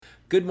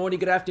Good morning,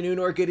 good afternoon,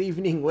 or good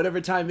evening,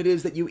 whatever time it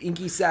is that you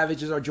inky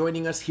savages are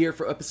joining us here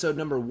for episode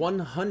number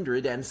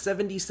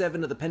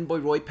 177 of the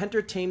Penboy Roy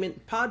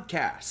Pentertainment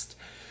Podcast.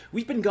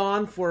 We've been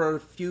gone for a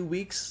few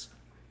weeks,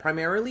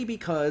 primarily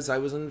because I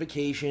was on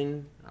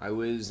vacation, I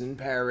was in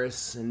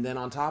Paris, and then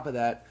on top of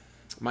that,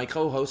 my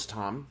co-host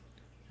Tom,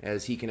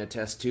 as he can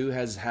attest to,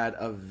 has had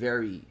a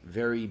very,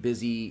 very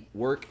busy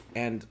work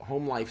and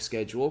home life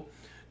schedule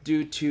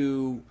due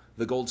to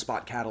the Gold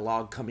Spot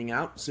catalog coming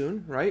out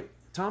soon, right,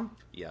 Tom?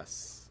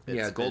 Yes.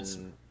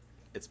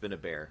 It's been a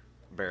bear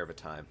of a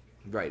time.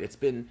 Right. It's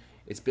been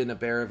a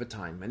bear of a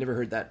time. I never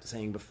heard that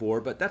saying before,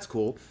 but that's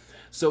cool.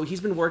 So he's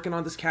been working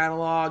on this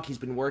catalog. He's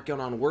been working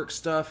on work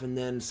stuff and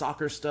then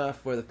soccer stuff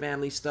for the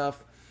family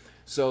stuff.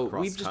 So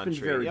we've just been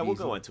very busy. We'll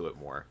go into it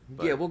more.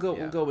 We'll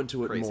go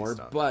into it more.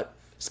 Stuff. But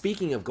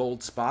speaking of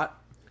Gold Spot,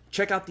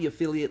 check out the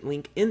affiliate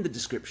link in the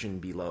description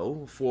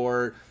below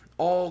for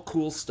all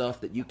cool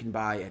stuff that you can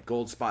buy at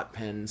Gold Spot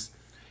Pens.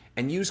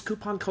 And use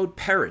coupon code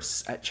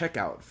PARIS at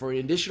checkout for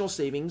additional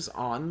savings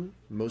on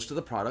most of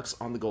the products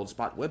on the Gold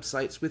Spot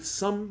websites, with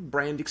some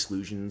brand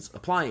exclusions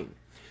applying.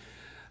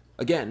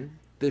 Again,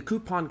 the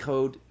coupon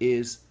code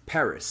is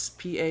PARIS,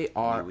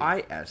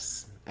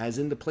 P-A-R-I-S, as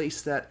in the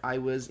place that I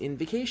was in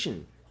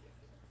vacation.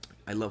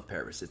 I love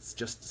Paris. It's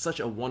just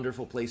such a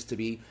wonderful place to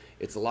be.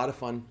 It's a lot of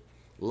fun,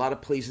 a lot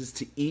of places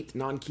to eat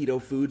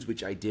non-keto foods,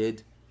 which I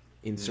did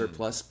in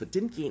surplus, but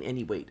didn't gain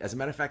any weight. As a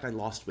matter of fact, I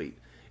lost weight.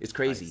 It's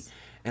crazy. Nice.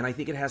 And I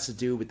think it has to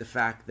do with the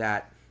fact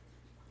that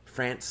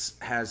France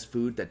has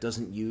food that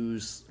doesn't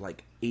use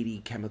like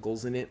 80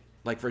 chemicals in it.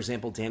 Like, for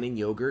example, Dannon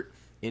yogurt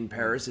in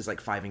Paris is like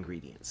 5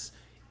 ingredients.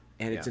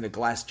 And it's in a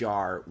glass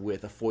jar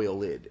with a foil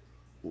lid.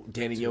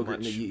 Dannon yogurt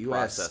in the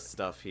U.S. processed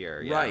stuff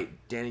here. Yeah.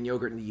 Right. Dannon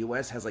yogurt in the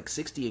U.S. has like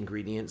 60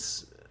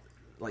 ingredients.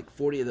 Like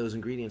 40 of those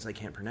ingredients I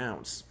can't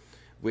pronounce.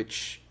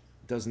 Which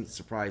doesn't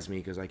surprise me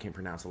because I can't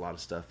pronounce a lot of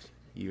stuff,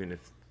 even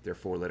if they're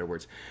 4-letter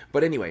words.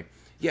 But anyway...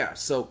 yeah,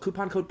 so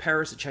coupon code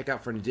PARIS at checkout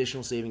for an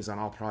additional savings on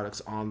all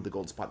products on the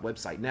Gold Spot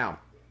website. Now,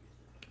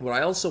 what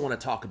I also want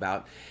to talk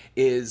about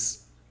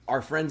is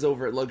our friends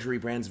over at Luxury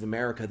Brands of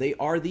America. They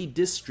are the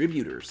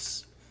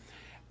distributors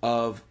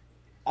of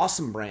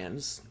awesome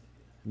brands,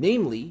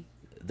 namely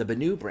the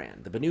Benu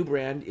brand. The Benu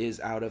brand is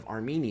out of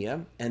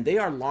Armenia, and they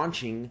are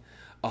launching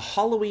a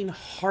Halloween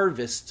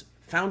Harvest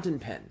fountain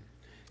pen.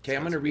 Okay,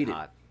 I'm going to read it.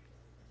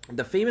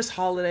 The famous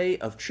holiday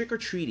of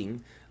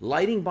trick-or-treating,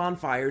 lighting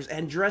bonfires,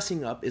 and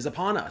dressing up is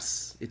upon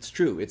us. It's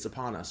true, it's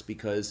upon us,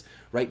 because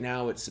right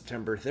now it's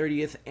September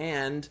 30th,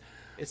 and...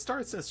 it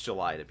started since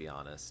July, to be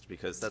honest,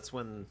 because that's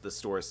when the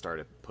stores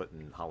started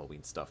putting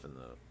Halloween stuff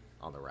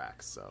on the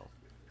racks, so...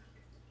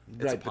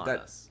 it's upon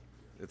us.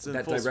 It's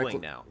in full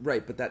swing now.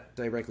 Right, but that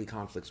directly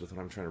conflicts with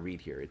what I'm trying to read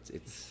here.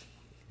 It's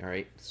all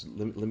right, so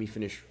let me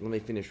finish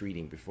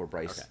reading before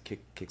Bryce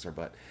kicks our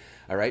butt.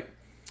 All right?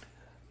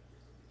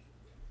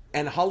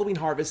 And Halloween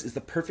Harvest is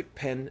the perfect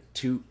pen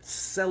to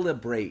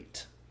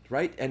celebrate,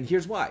 right? And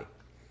here's why.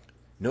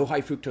 No high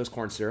fructose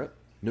corn syrup,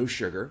 no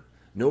sugar,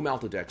 no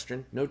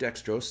maltodextrin, no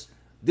dextrose.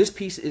 This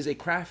piece is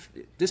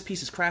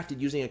crafted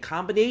using a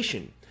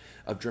combination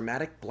of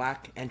dramatic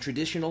black and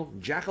traditional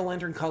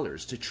jack-o'-lantern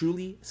colors to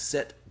truly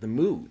set the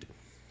mood.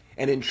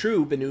 And in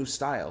true Benu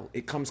style,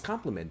 it comes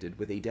complemented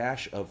with a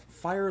dash of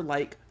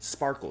fire-like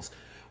sparkles.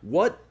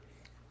 What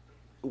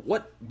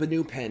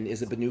Benu pen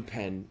is a Benu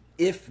pen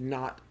if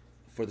not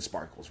for the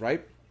sparkles,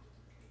 right?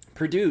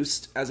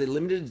 Produced as a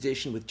limited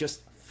edition with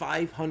just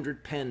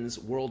 500 pens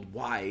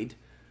worldwide.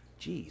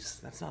 Geez,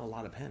 that's not a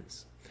lot of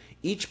pens.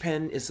 Each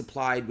pen is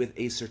supplied with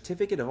a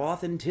certificate of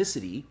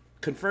authenticity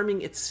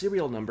confirming its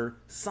serial number,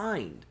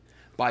 signed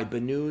by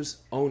Benu's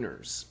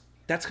owners.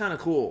 That's kind of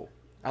cool.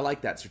 I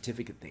like that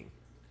certificate thing.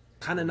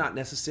 Kind of not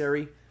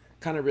necessary.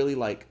 Kind of really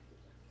like...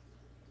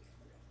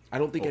 I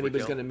don't think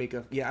anybody's going to make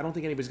a... yeah, I don't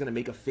think anybody's going to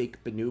make a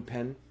fake Benu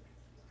pen.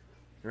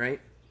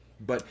 Right?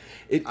 But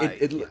it looks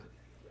like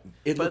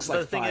fire. But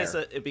the thing is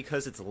that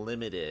because it's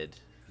limited,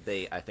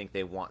 I think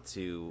they want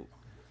to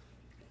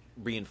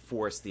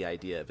reinforce the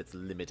idea of its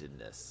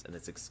limitedness and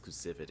its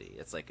exclusivity.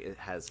 It's like it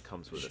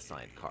comes with a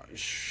signed card.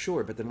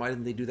 Sure, but then why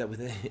didn't they do that with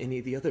any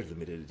of the other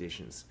limited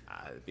editions?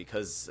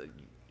 Because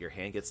your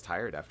hand gets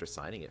tired after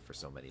signing it for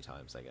so many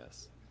times, I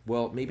guess.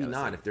 Well, maybe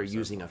not if they're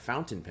using a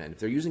fountain pen. If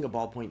they're using a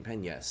ballpoint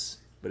pen, yes.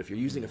 But if you're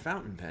using a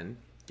fountain pen,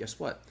 guess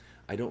what?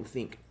 I don't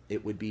think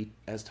it would be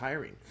as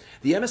tiring.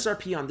 The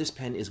MSRP on this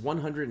pen is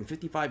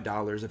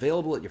 $155,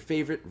 available at your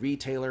favorite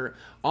retailer,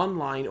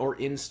 online or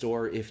in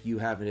store if you're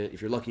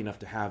lucky enough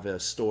to have a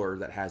store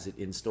that has it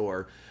in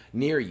store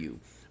near you.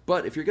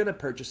 But if you're going to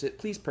purchase it,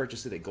 please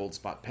purchase it at Gold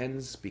Spot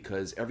Pens,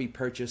 because every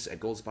purchase at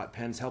Gold Spot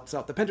Pens helps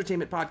out the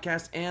Pentertainment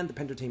Podcast and the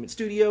Pentertainment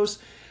Studios.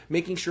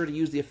 Making sure to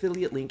use the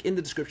affiliate link in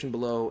the description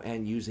below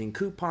and using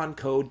coupon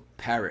code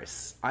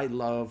PARIS. I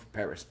love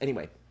Paris.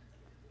 Anyway,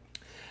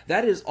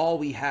 that is all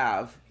we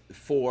have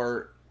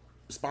for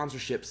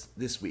sponsorships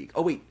this week.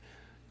 Oh, wait.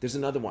 There's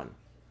another one.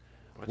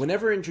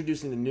 Whenever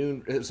introducing the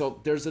new... so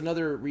there's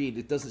another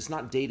read. It's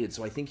not dated,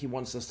 so I think he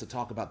wants us to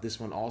talk about this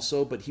one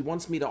also. But he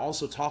wants me to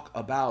also talk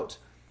about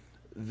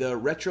the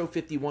Retro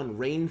 51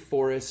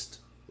 Rainforest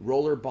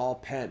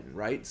rollerball pen,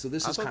 right? So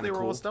this is kind of cool. I thought they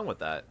were almost done with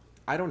that.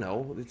 I don't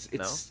know.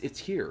 It's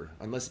here,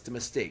 unless it's a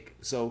mistake.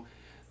 So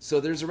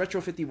there's a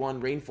Retro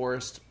 51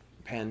 Rainforest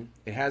pen.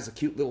 It has a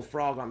cute little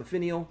frog on the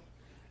finial,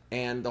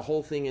 and the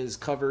whole thing is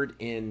covered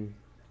in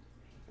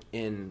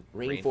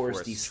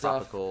rainforesty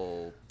stuff.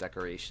 Tropical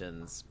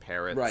decorations,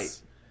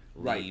 parrots,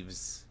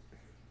 leaves.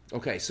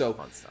 Okay, so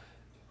fun stuff.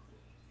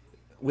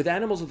 With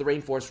animals of the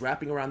rainforest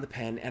wrapping around the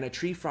pen and a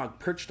tree frog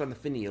perched on the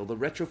finial, the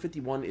Retro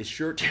 51 is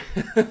sure to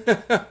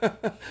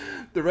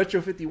the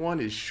Retro 51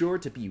 is sure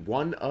to be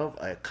one of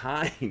a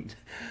kind.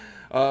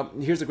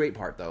 Here's the great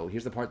part, though.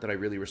 Here's the part that I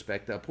really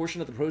respect. A portion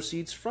of the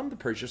proceeds from the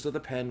purchase of the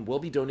pen will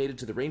be donated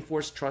to the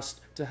Rainforest Trust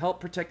to help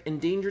protect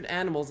endangered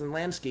animals and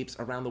landscapes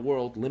around the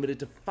world, limited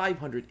to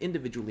 500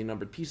 individually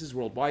numbered pieces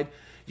worldwide.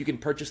 You can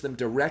purchase them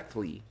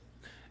directly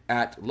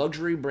at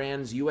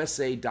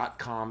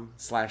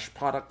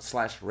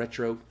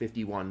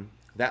luxurybrands.usa.com/product/retro51.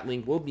 That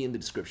link will be in the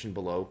description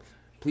below.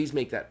 Please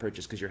make that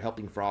purchase because you're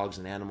helping frogs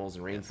and animals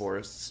and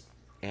rainforests.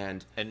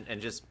 And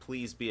just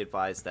please be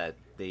advised that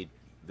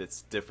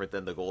that's different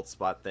than the Gold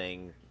Spot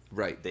thing.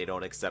 Right. They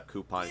don't accept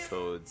coupon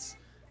codes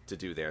to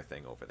do their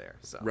thing over there.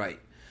 So right.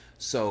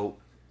 So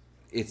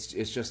it's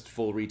just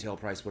full retail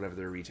price, whatever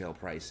their retail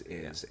price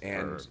is,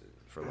 and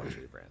for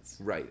luxury brands.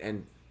 Right.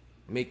 And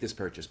make this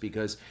purchase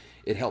because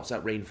it helps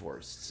out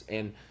rainforests.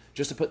 And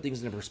just to put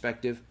things into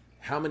perspective,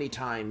 how many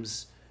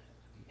times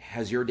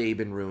has your day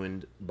been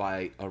ruined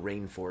by a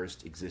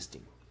rainforest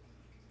existing?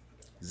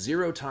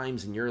 0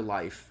 times in your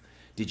life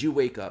did you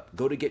wake up,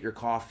 go to get your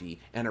coffee,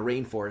 and a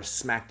rainforest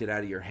smacked it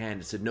out of your hand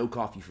and said, no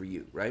coffee for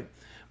you, right?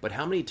 But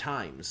how many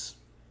times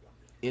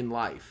in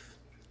life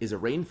is a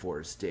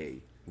rainforest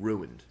day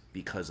ruined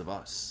because of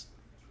us?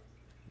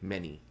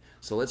 Many.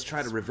 So let's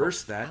try to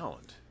reverse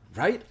profound. That.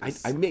 Right?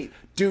 I made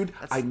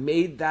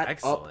that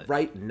excellent. Up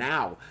right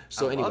now.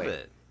 So I anyway, love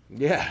it.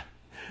 Yeah.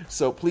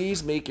 So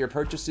please make your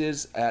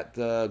purchases at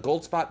the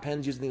Gold Spot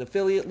pens using the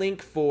affiliate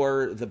link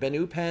for the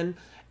Bennu pen,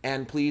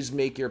 and please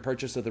make your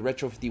purchase of the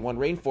Retro 51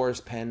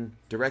 Rainforest pen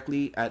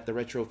directly at the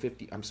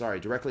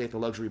directly at the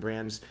Luxury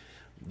Brands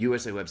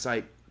USA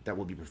website. That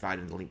will be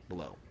provided in the link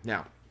below.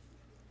 Now,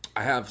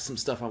 I have some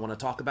stuff I want to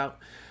talk about,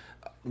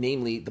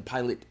 namely the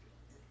Pilot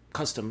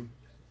Custom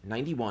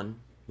 91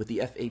 with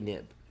the FA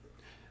nib.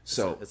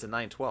 So it's a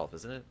 912,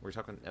 isn't it? We're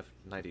talking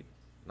F90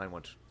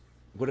 91.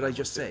 What did I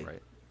just say?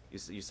 Right.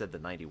 You said the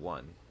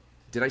 91.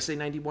 Did I say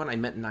 91? I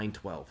meant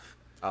 912.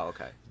 Oh,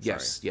 okay.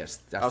 Yes. That's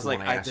I was the like,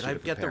 one I asked did you I to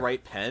get prepare. the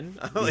right pen?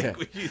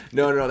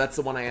 No, that's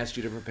the one I asked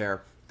you to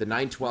prepare. The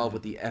 912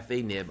 with the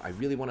FA nib. I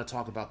really want to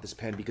talk about this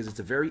pen because it's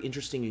a very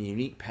interesting and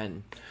unique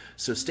pen.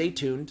 So stay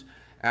tuned.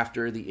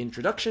 After the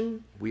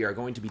introduction, we are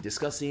going to be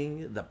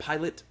discussing the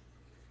Pilot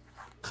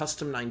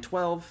Custom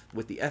 912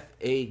 with the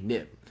FA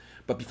nib.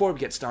 But before we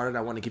get started,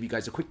 I want to give you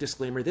guys a quick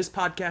disclaimer. This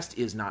podcast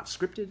is not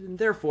scripted and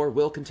therefore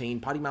will contain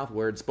potty mouth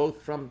words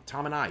both from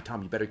Tom and I.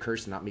 Tom, you better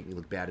curse and not make me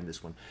look bad in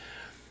this one.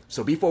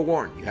 So be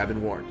forewarned. You have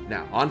been warned.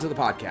 Now, on to the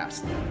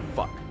podcast.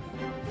 Fuck.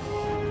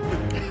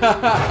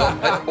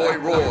 Pet Boy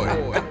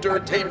Roy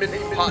Entertainment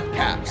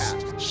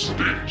Podcast.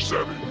 Stay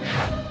savage.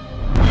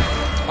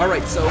 All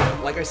right, so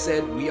like I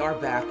said, we are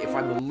back. If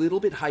I'm a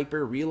little bit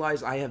hyper,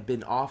 realize I have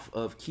been off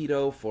of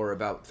keto for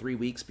about 3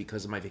 weeks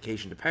because of my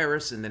vacation to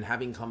Paris, and then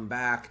having come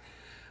back,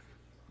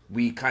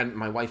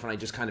 my wife and I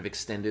just kind of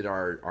extended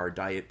our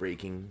diet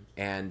breaking.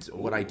 And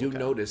what I do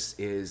notice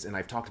is, and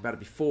I've talked about it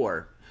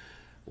before,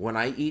 when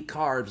I eat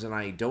carbs and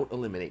I don't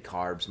eliminate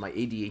carbs, my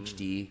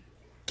ADHD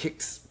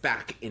kicks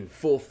back in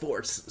full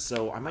force.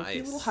 So I might be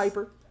a little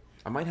hyper.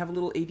 I might have a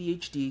little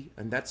ADHD,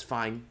 and that's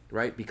fine,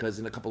 right? Because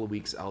in a couple of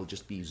weeks, I'll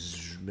just be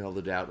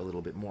mellowed out a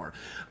little bit more.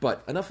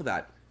 But enough of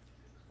that.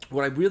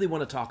 What I really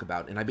want to talk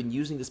about, and I've been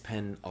using this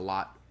pen a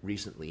lot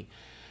recently,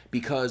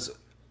 because,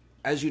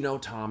 as you know,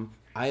 Tom,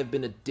 I have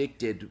been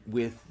addicted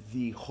with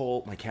the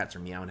whole... My cats are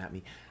meowing at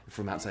me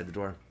from outside the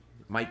door.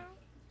 What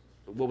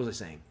was I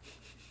saying?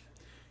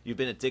 You've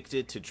been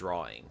addicted to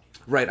drawing.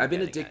 Right, I've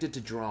been addicted to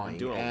drawing. I'm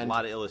doing a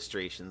lot of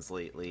illustrations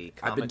lately.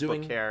 Comic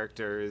book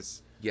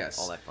characters... Yes.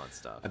 All that fun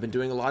stuff. I've been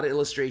doing a lot of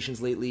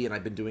illustrations lately, and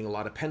I've been doing a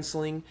lot of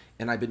penciling,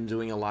 and I've been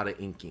doing a lot of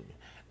inking.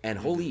 And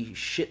holy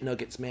shit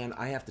nuggets, man,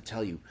 I have to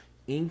tell you,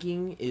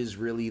 inking is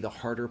really the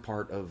harder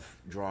part of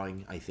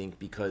drawing, I think,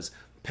 because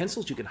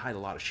pencils, you can hide a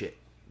lot of shit,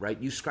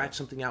 right? You scratch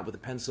something out with a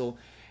pencil,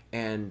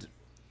 and,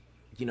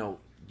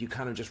 you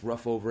kind of just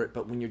rough over it.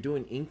 But when you're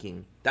doing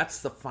inking,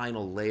 that's the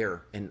final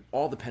layer, and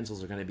all the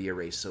pencils are going to be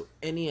erased. So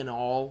any and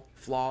all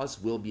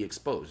flaws will be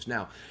exposed.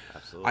 Now,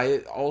 absolutely. I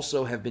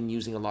also have been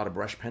using a lot of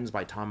brush pens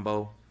by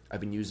Tombow. I've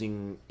been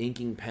using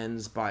inking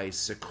pens by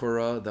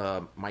Sakura,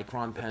 the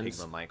Micron pens.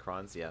 The Pigma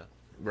Microns, yeah.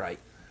 Right.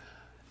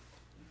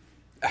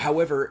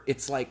 However,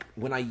 it's like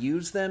when I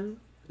use them,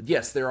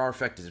 yes, they are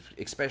effective,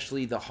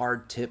 especially the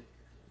hard tip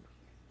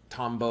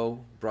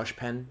Tombow brush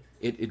pen.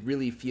 It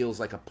really feels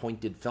like a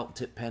pointed felt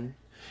tip pen.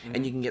 Mm-hmm.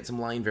 And you can get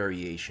some line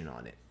variation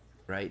on it,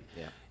 right?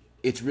 Yeah.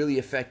 It's really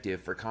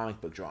effective for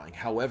comic book drawing.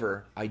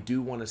 However, I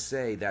do want to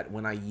say that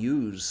when I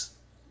use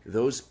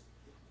those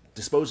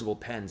disposable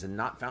pens and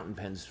not fountain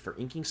pens for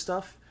inking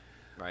stuff,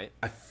 right,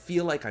 I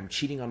feel like I'm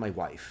cheating on my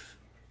wife.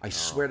 I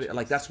swear to,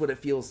 like, that's what it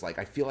feels like.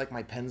 I feel like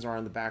my pens are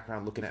in the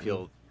background looking at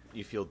me.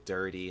 You feel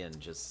dirty and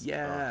just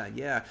yeah.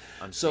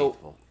 Unfaithful.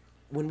 So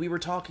when we were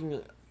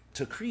talking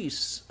to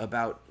Kreese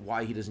about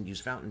why he doesn't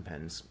use fountain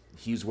pens,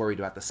 he's worried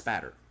about the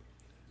spatter.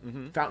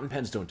 Mm-hmm. Fountain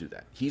pens don't do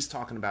that. He's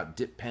talking about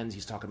dip pens.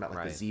 He's talking about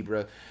like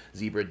the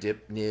zebra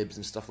dip nibs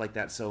and stuff like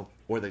that. So,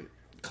 or the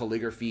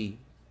calligraphy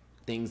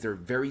things. They're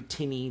very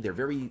tinny. They're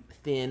very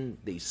thin.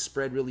 They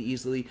spread really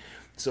easily.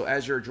 So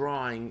as you're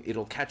drawing,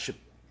 it'll catch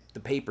the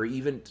paper.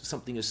 Even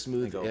something as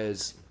smooth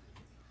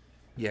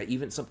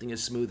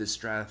as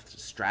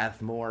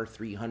Strathmore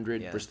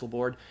 300 Bristol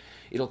board,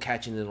 it'll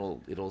catch and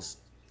it'll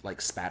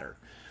like spatter.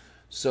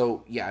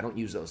 So yeah, I don't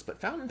use those, but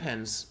fountain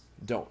pens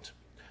don't.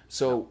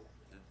 So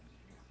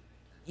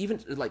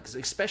even like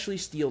especially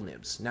steel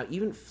nibs. Now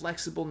even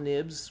flexible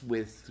nibs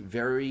with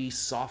very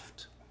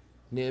soft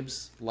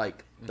nibs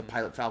like the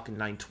Pilot Falcon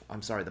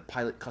the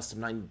Pilot Custom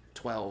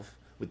 912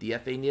 with the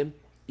FA nib,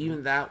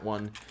 even that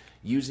one,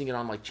 using it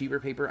on like cheaper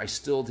paper, I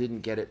still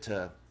didn't get it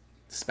to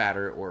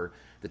spatter or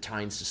the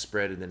tines to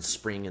spread and then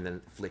spring and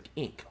then flick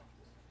ink.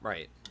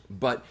 Right.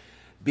 But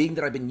being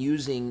that I've been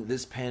using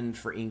this pen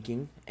for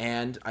inking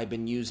and I've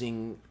been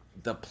using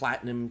the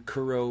Platinum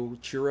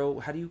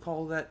Churro, how do you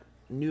call that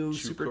new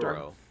super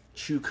dark?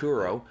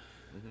 Chukuro.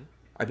 Mm-hmm.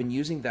 I've been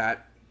using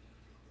that.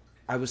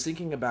 I was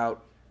thinking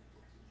about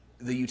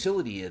the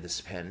utility of this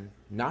pen,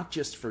 not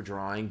just for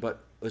drawing,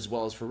 but as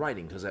well as for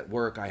writing, because at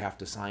work I have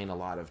to sign a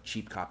lot of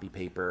cheap copy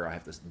paper. I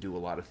have to do a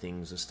lot of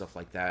things and stuff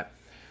like that.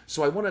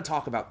 So I want to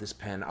talk about this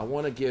pen. I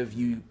want to give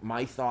you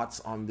my thoughts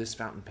on this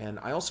fountain pen.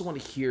 I also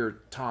want to hear,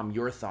 Tom,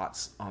 your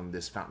thoughts on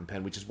this fountain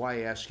pen, which is why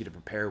I asked you to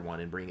prepare one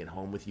and bring it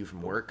home with you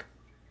from work.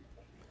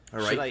 All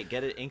right. Should I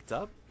get it inked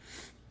up?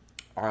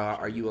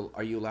 Are you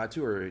allowed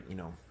to, or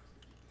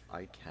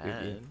I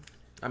can.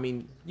 I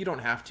mean, you don't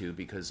have to,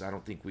 because I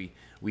don't think we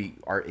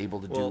are able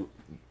to do.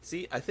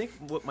 See, I think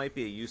what might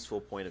be a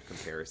useful point of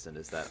comparison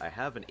is that I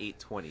have an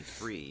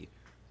 823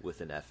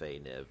 with an FA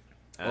nib,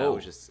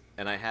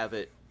 and I have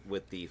it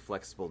with the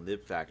flexible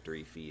nib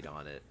factory feed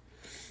on it.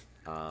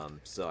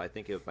 So I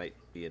think it might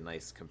be a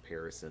nice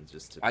comparison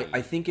just to.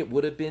 I think it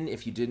would have been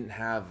if you didn't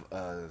have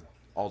a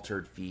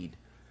altered feed.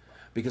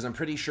 Because I'm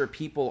pretty sure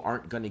people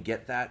aren't going to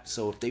get that.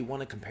 So if they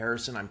want a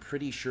comparison, I'm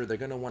pretty sure they're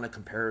going to want a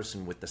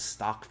comparison with the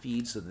stock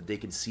feed so that they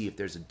can see if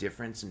there's a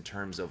difference in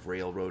terms of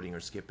railroading or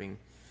skipping.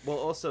 Well,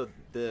 also,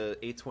 the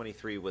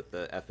 823 with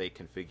the FA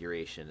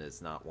configuration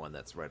is not one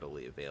that's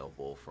readily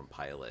available from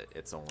Pilot.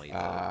 It's only the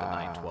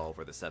 912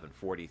 or the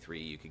 743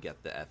 you could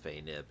get the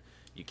FA nib.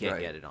 You can't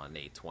get it on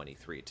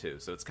 823, too.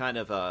 So it's kind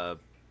of a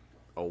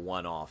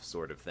one-off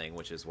sort of thing,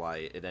 which is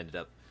why it ended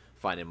up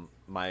finding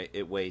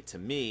its way to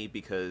me,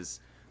 because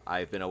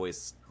I've been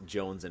always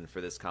jonesing for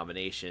this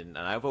combination, and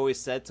I've always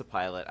said to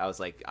Pilot, I was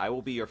like, I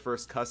will be your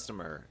first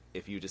customer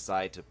if you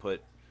decide to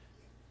put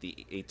the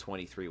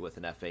 823 with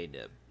an FA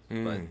nib.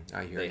 But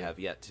they have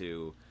yet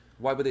to.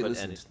 Why would they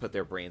listen? Put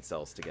their brain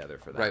cells together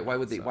for that. Right? Why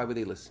would they? Why would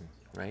they listen?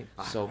 Right?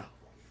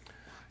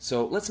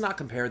 So let's not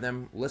compare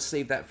them. Let's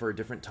save that for a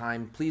different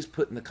time. Please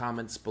put in the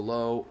comments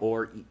below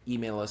or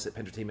email us at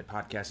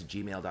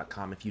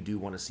pentertainmentpodcast@gmail.com if you do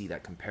want to see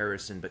that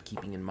comparison, but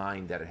keeping in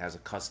mind that it has a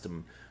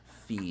custom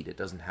feed. It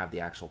doesn't have the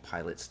actual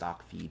Pilot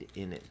stock feed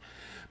in it.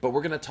 But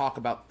we're going to talk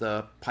about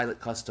the Pilot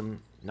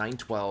Custom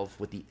 912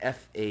 with the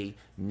FA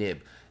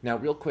nib. Now,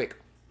 real quick,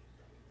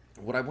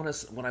 what I want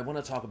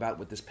to talk about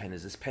with this pen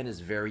is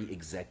very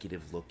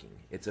executive looking.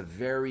 It's a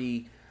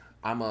very,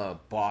 I'm a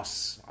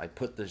boss. I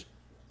put the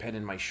pen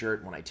in my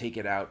shirt. When I take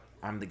it out,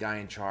 I'm the guy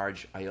in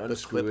charge. I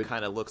unscrew it. The clip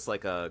kind of looks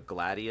like a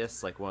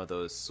gladius, like one of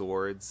those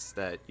swords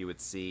that you would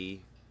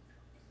see,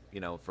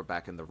 for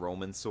back in the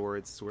Roman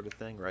swords sort of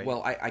thing, right?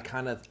 Well, I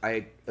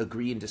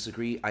agree and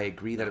disagree. I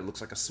agree that it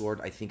looks like a sword.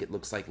 I think it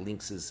looks like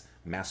Link's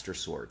Master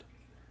Sword.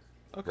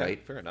 Okay,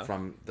 right? Fair enough.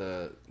 From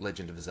the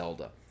Legend of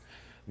Zelda.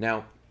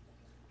 Now,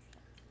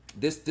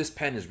 this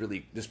pen is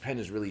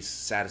really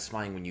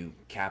satisfying when you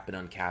cap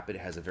and uncap it. It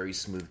has a very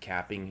smooth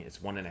capping. It's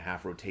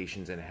 1.5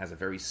 rotations, and it has a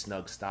very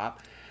snug stop.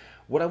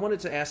 What I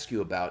wanted to ask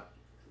you about,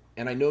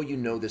 and I know you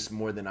know this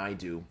more than I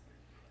do,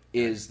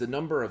 is the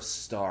number of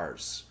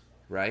stars,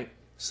 right?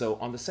 So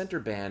on the center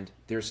band,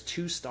 there's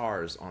 2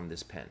 stars on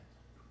this pen.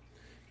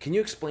 Can you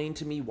explain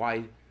to me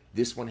why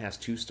this one has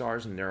 2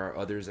 stars and there are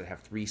others that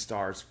have 3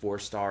 stars, 4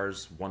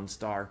 stars, 1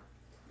 star?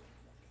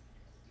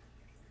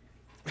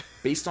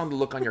 Based on the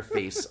look on your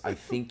face, I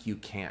think you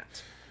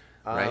can't.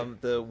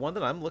 Right? The one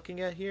that I'm looking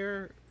at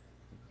here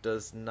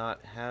does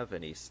not have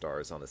any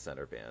stars on the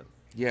center band.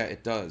 Yeah,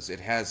 it does.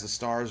 It has the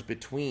stars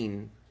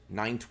between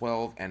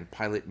 912 and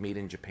Pilot Made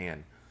in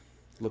Japan.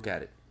 Look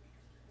at it.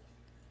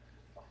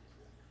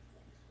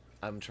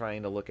 I'm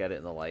trying to look at it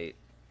in the light,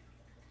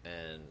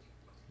 and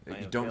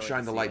you don't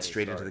shine the light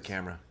straight into the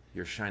camera.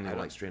 You're shining the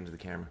light straight into the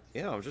camera.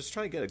 Yeah, I'm just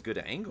trying to get a good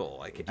angle.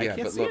 I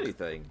can't see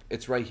anything.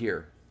 It's right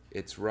here.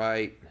 It's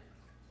right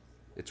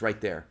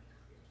there.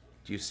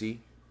 Do you see?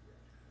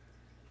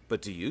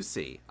 But do you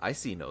see? I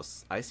see no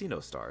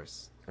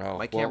stars. Oh, My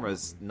well,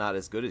 camera's not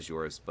as good as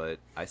yours, but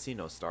I see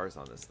no stars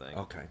on this thing.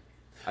 okay.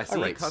 I All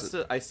see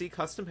right.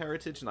 custom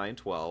Heritage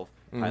 912,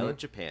 Pilot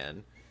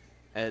Japan,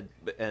 and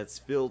it's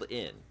filled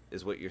in,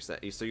 is what you're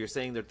saying. So you're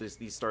saying that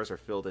these stars are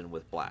filled in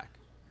with black.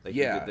 Like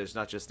Yeah. there's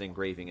not just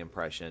engraving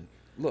impression.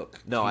 Look.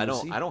 No, Can I you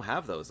don't. see? I don't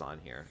have those on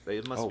here.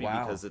 It must Oh, be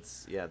wow. because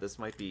it's this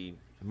might be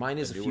Mine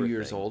a is a few newer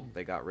years thing. old.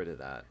 They got rid of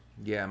that.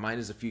 Yeah, mine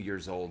is a few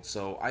years old,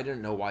 so I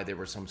didn't know why there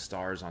were some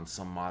stars on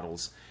some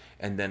models,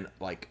 and then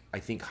like I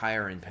think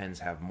higher end pens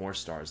have more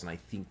stars, and I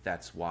think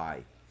that's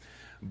why.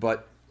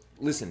 But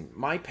listen,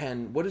 my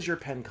pen. What does your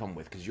pen come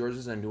with? Because yours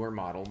is a newer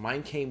model.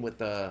 Mine came with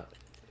the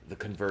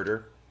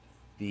converter,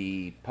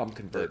 the pump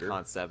The converter.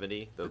 Con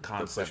 70, the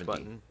Con push 70.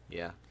 button.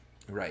 Yeah.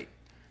 Right.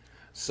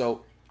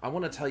 So I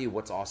want to tell you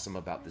what's awesome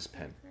about this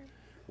pen.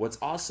 What's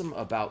awesome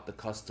about the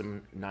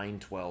custom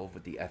 912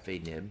 with the FA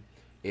nib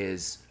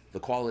is the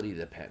quality of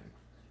the pen.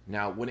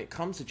 Now, when it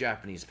comes to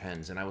Japanese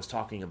pens, and I was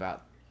talking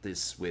about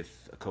this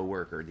with a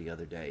coworker the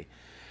other day,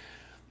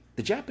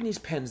 the Japanese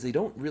pens, they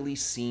don't really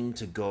seem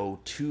to go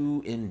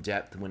too in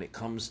depth when it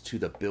comes to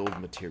the build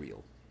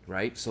material,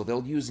 right? So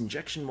they'll use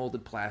injection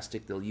molded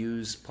plastic. They'll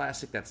use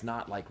plastic that's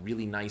not like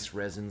really nice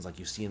resins like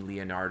you see in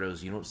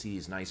Leonardo's. You don't see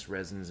these nice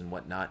resins and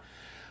whatnot.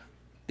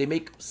 They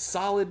make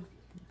solid,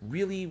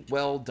 really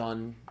well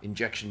done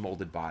injection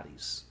molded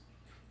bodies.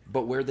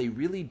 But where they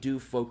really do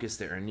focus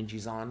their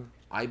energies on,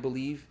 I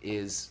believe,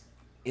 is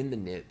in the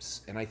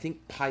nibs. And I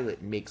think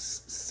Pilot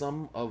makes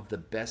some of the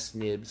best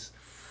nibs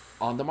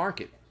on the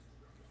market.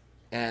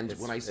 And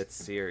It's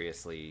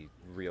seriously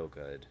real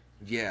good.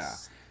 yeah,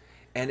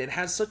 and it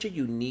has such a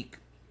unique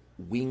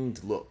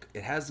winged look.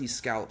 It has these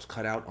scallops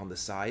cut out on the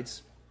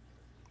sides,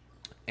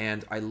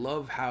 and I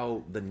love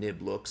how the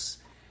nib looks.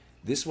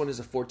 This one is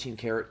a 14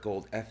 karat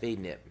gold FA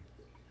nib.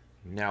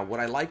 Now, what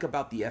I like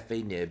about the FA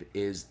nib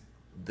is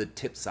the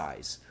tip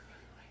size.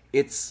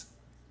 It's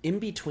in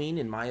between,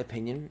 in my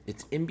opinion,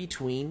 it's in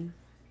between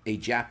a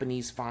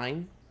Japanese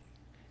fine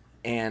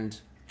and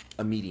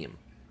a medium,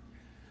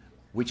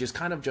 which is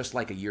kind of just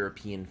like a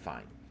European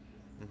fine,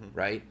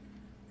 right?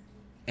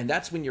 And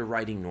that's when you're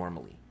writing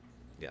normally.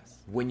 Yes.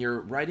 When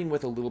you're writing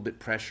with a little bit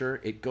pressure,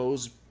 it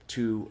goes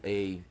to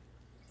a,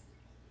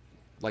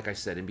 like I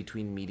said, in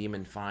between medium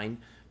and fine,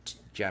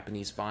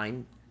 Japanese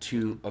fine,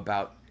 to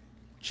about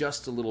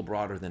just a little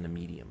broader than a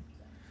medium.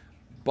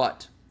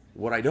 But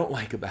what I don't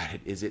like about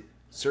it is it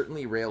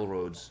certainly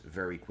railroads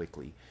very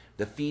quickly.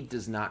 The feed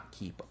does not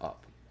keep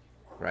up,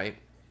 right?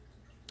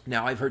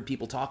 Now, I've heard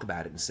people talk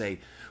about it and say,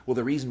 well,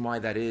 the reason why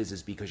that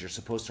is because you're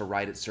supposed to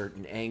write at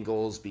certain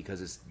angles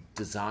because it's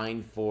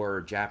designed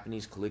for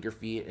Japanese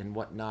calligraphy and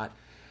whatnot.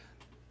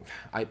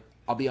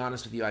 I'll be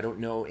honest with you, I don't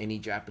know any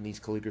Japanese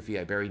calligraphy.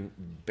 I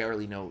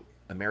barely know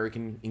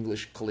American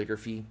English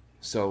calligraphy.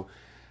 So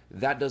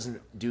that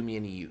doesn't do me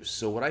any use.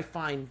 So what I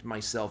find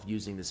myself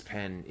using this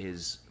pen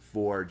is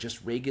for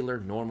just regular,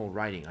 normal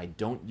writing. I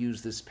don't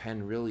use this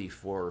pen really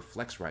for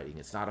flex writing.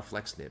 It's not a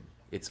flex nib.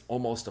 It's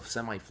almost a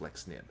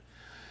semi-flex nib.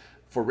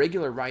 For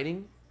regular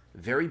writing,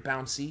 very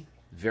bouncy,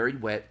 very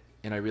wet,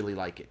 and I really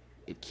like it.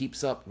 It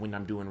keeps up when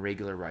I'm doing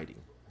regular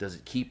writing. Does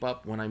it keep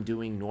up when I'm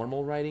doing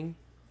normal writing?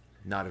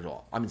 Not at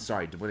all. I'm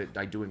sorry, when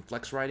I do in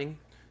flex writing,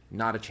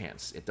 not a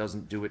chance. It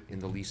doesn't do it in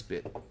the least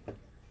bit.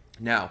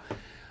 Now,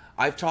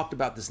 I've talked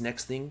about this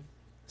next thing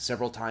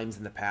several times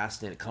in the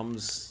past, and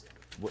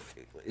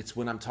it's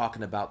when I'm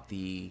talking about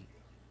the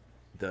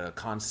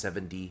Con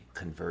 70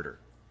 converter.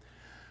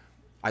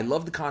 I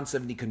love the Con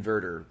 70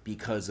 converter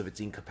because of its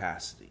ink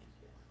capacity.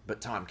 But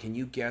Tom, can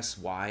you guess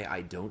why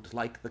I don't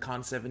like the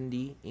Con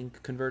 70 ink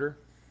converter?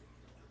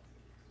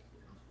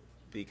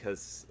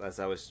 Because as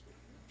I was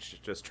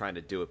just trying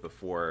to do it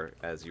before,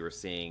 as you were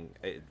seeing,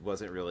 it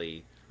wasn't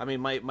really. I mean,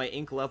 my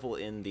ink level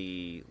in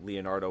the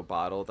Leonardo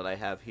bottle that I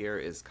have here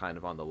is kind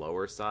of on the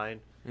lower side.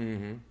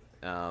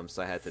 Mm-hmm.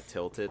 So I had to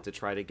tilt it to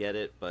try to get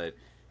it, but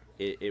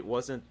it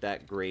wasn't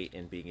that great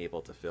in being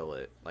able to fill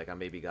it. Like I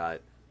maybe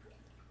got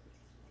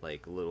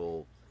like a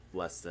little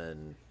less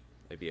than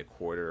maybe a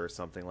quarter or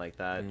something like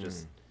that.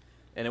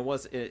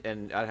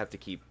 And I'd have to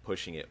keep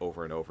pushing it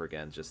over and over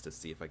again just to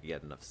see if I could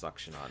get enough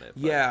suction on it.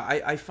 But yeah,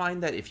 I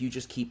find that if you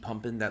just keep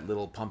pumping that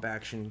little pump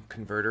action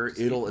converter,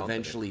 it'll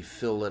eventually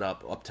fill it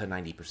up to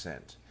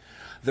 90%.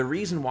 The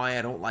reason why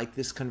I don't like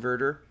this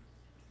converter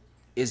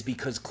is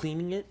because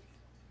cleaning it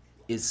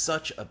is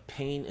such a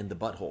pain in the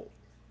butthole.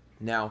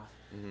 Now,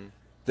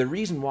 the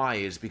reason why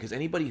is because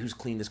anybody who's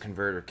cleaned this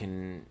converter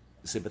can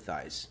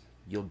sympathize.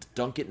 You'll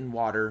dunk it in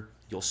water,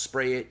 you'll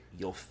spray it,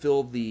 you'll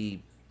fill the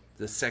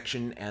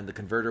section and the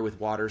converter with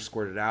water,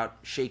 squirt it out,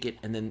 shake it,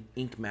 and then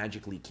ink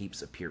magically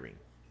keeps appearing,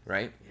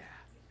 right? Yeah.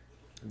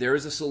 There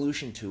is a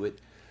solution to it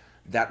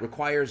that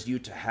requires you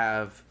to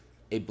have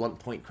a blunt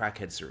point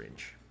crackhead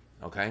syringe,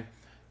 okay?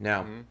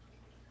 Now,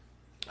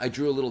 I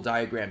drew a little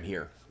diagram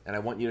here, and I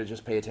want you to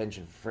just pay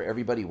attention for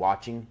everybody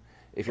watching.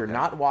 If you're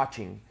not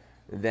watching,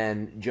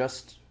 then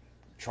just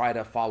try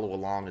to follow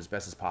along as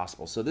best as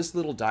possible. So this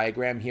little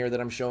diagram here that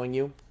I'm showing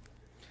you,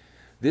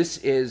 this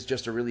is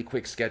just a really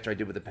quick sketch I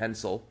did with a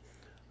pencil.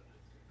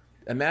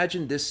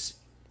 Imagine this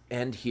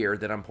end here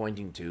that I'm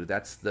pointing to,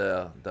 that's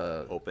the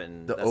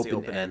Open. the That's the open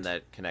open end. end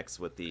that connects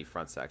with the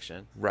front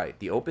section. Right,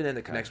 the open end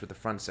that Okay. connects with the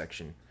front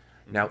section.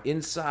 Now,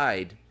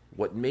 inside,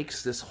 what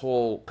makes this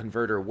whole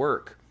converter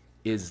work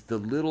is the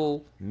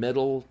little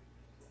metal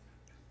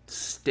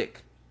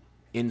stick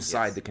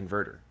inside Yes. the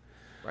converter.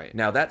 Right.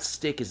 Now, that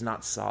stick is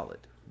not solid.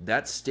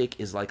 That stick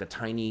is like a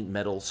tiny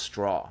metal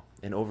straw.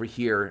 And over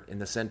here in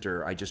the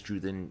center, I just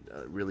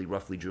really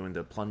roughly drew in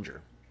the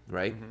plunger,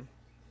 right?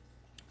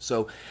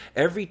 So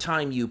every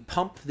time you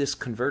pump this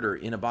converter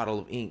in a bottle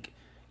of ink,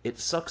 it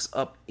sucks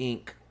up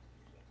ink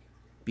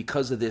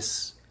because of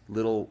this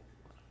little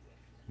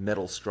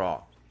metal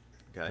straw,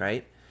 Okay.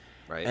 right?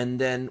 Right. And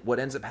then what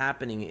ends up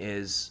happening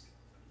is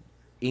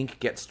ink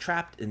gets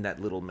trapped in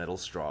that little metal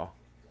straw.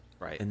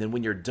 right. And then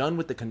when you're done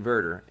with the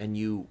converter and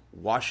you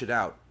wash it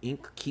out,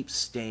 ink keeps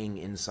staying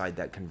inside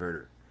that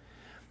converter.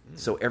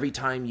 So every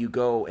time you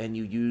go and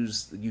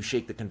you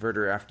shake the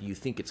converter after you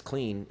think it's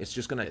clean, it's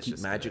just going to It's keep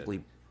just gonna-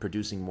 magically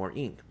producing more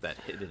ink. That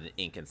hidden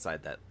ink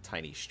inside that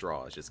tiny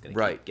straw is just going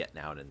Right. to keep getting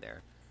out in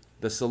there.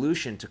 The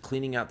solution to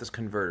cleaning out this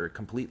converter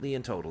completely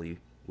and totally,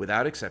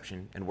 without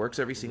exception, and works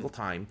every single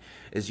time,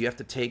 is you have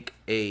to take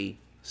a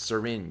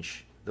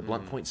syringe, the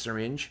blunt point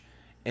syringe,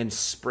 and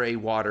spray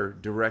water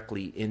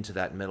directly into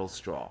that metal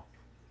straw.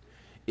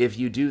 If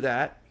you do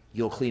that,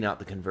 you'll clean out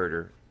the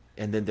converter,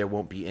 and then there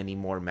won't be any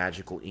more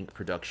magical ink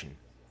production.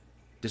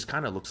 This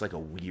kind of looks like a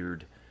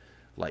weird,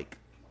 like,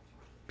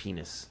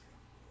 penis.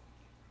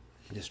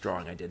 This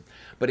drawing I did.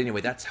 But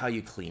anyway, that's how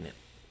you clean it.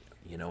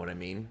 You know what I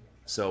mean?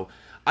 So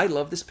I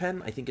love this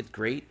pen. I think it's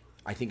great.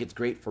 I think it's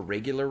great for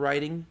regular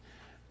writing.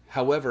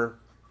 However,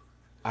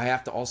 I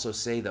have to also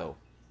say, though,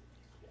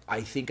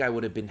 I think I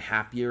would have been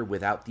happier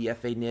without the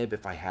FA nib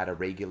if I had a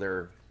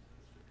regular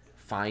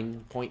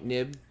fine point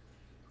nib.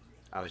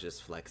 I was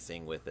just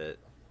flexing with it.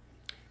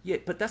 Yeah,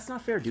 but that's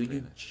not fair, dude.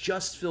 You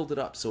just filled it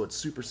up, so it's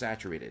super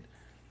saturated.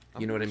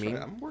 You know what I mean?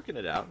 I'm working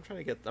it out.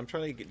 I'm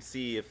trying to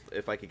see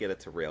if I could get it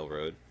to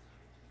railroad.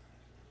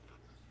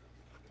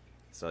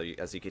 So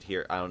as you could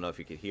hear, I don't know if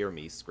you could hear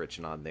me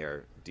scritching on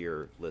there,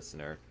 dear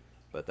listener,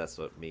 but that's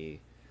what me.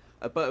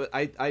 But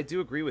I do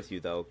agree with you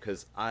though,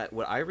 because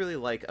what I really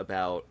like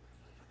about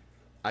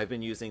I've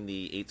been using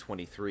the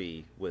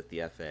 823 with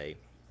the FA,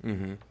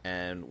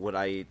 and what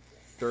I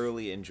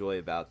thoroughly enjoy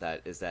about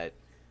that is that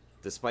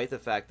despite the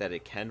fact that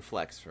it can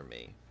flex for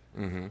me,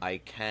 I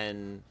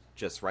can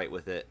just write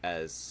with it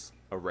as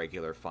a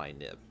regular fine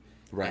nib.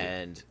 Right.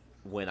 And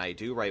when I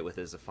do write with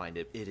it as a fine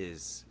nib, it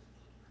is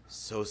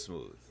so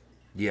smooth.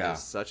 Yeah.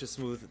 It's such a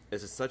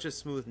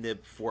smooth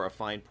nib for a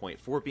fine point,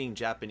 for being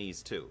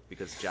Japanese too,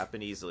 because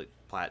Japanese like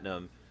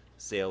Platinum,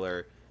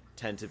 Sailor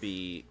tend to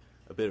be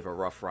a bit of a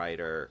rough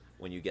rider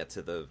when you get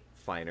to the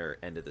finer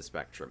end of the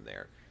spectrum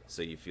there.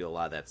 So you feel a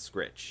lot of that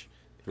scritch,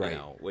 Right.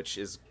 which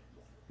is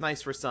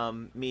nice for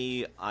some.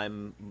 Me,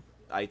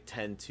 I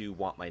tend to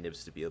want my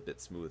nibs to be a bit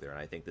smoother, and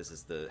I think this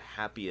is the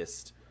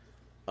happiest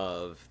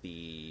of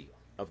the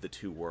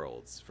two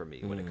worlds for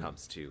me when it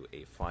comes to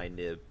a fine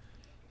nib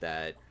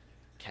that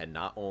can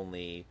not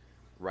only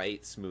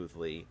write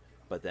smoothly,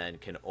 but then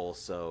can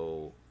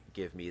also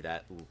give me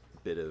that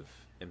bit of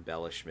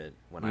embellishment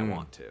when I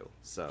want to.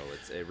 So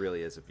it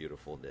really is a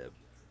beautiful nib.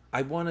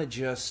 I want to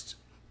just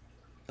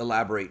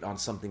elaborate on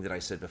something that I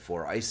said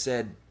before. I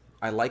said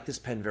I like this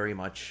pen very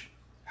much.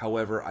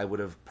 However, I would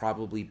have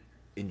probably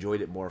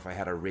enjoyed it more if I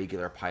had a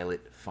regular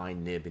Pilot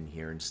fine nib in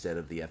here instead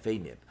of the FA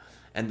nib.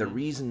 And the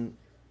reason,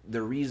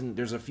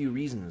 there's a few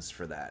reasons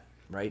for that,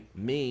 right?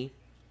 Me,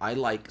 I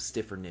like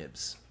stiffer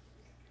nibs,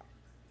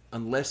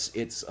 unless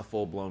it's a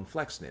full-blown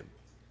flex nib,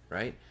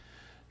 right?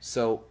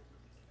 So,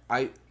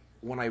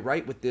 when I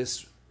write with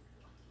this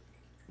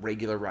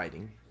regular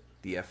writing,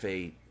 the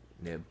FA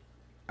nib,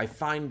 I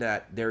find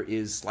that there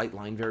is slight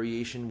line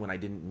variation when I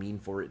didn't mean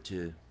for it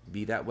to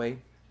be that way.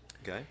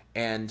 Okay.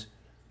 And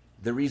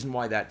the reason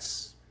why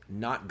that's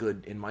not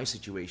good in my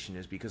situation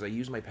is because I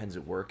use my pens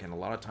at work, and a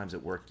lot of times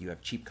at work you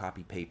have cheap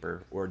copy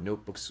paper or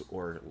notebooks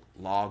or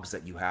logs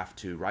that you have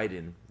to write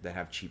in that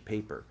have cheap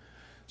paper.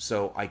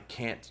 So I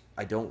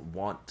don't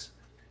want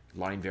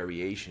line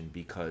variation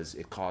because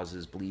it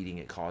causes bleeding,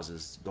 it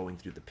causes going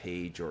through the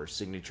page, or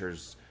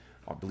signatures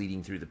are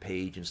bleeding through the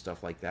page and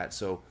stuff like that.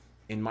 So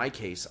in my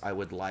case, I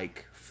would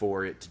like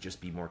for it to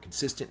just be more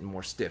consistent and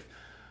more stiff.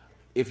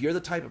 If you're the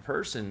type of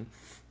person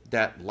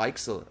that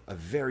likes a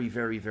very,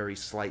 very, very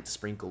slight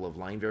sprinkle of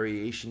line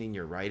variation in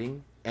your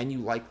writing, and you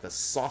like the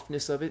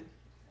softness of it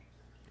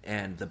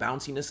and the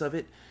bounciness of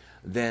it,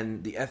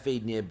 then the FA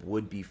nib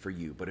would be for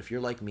you. But if you're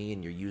like me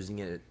and you're using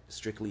it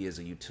strictly as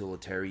a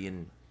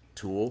utilitarian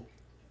tool,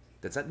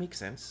 does that make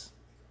sense?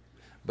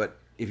 But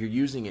if you're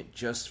using it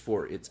just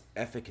for its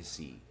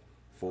efficacy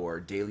for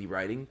daily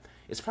writing,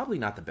 it's probably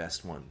not the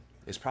best one.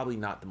 It's probably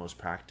not the most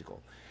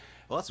practical.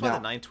 Well, that's why Now-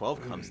 the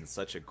 912 comes in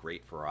such a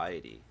great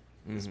variety,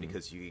 is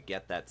because you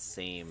get that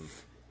same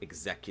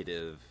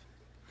executive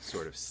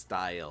sort of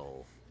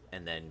style,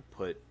 and then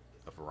put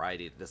a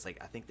variety. That's like,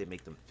 I think they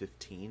make them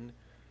 15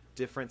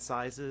 different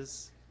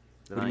sizes.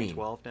 The What do you mean?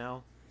 912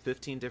 now,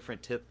 15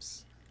 different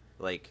tips,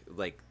 like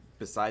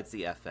besides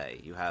the FA,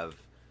 you have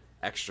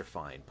Extra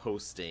Fine,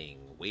 Posting,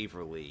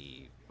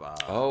 Waverly,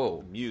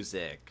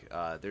 Music.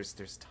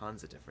 There's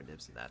tons of different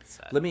nibs in that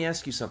set. Let me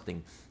ask you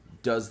something.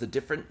 Does the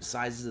different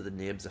sizes of the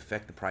nibs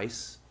affect the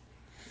price?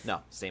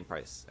 No, same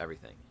price,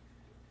 everything.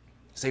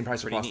 Same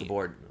price Pretty across the neat.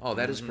 board. Oh,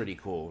 that is pretty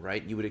cool,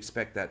 right? You would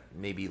expect that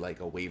maybe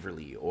like a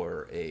Waverly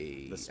or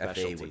a The FA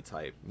specialty would,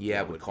 type,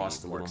 would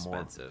cost be a more little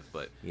more. expensive.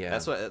 But Yeah.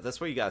 that's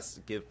why you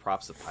guys give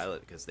props to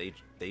Pilot, because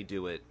they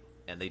do it,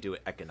 and they do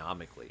it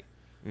economically.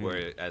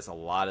 Whereas a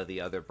lot of the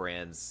other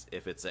brands,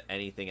 if it's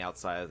anything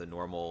outside of the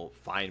normal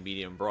fine,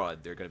 medium,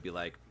 broad, they're going to be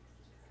like,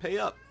 pay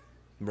up.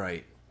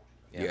 Right.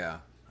 Yeah. Yeah,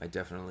 I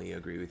definitely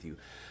agree with you.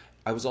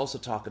 I was also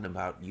talking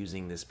about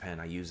using this pen.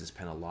 I use this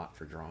pen a lot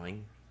for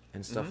drawing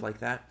and stuff like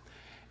that.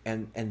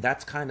 And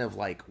that's kind of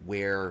like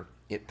where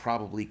it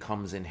probably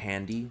comes in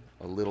handy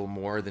a little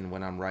more than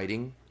when I'm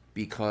writing,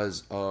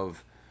 because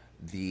of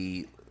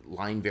the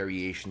line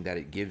variation that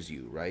it gives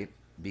you, right?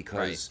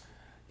 Because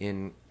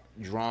in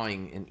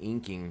drawing and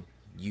inking,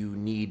 you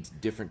need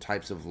different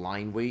types of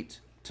line weight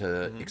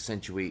to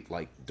accentuate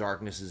like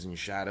darknesses and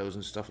shadows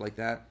and stuff like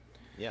that.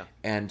 Yeah.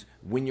 And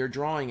when you're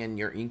drawing and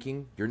you're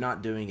inking, you're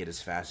not doing it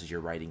as fast as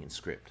you're writing in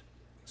script.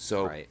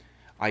 So Right.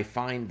 I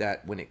find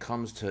that when it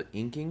comes to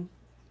inking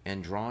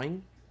and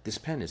drawing, this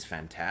pen is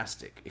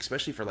fantastic,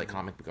 especially for like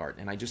comic book art.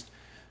 And I just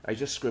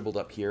scribbled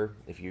up here,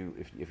 if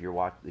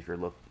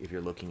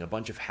you're looking, a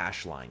bunch of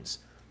hash lines.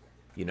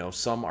 You know,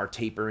 some are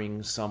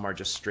tapering, some are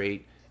just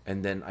straight,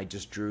 and then I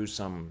just drew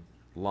some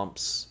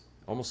lumps,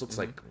 almost looks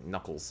like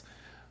knuckles,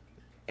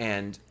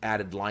 and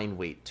added line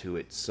weight to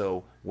it.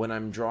 So when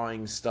I'm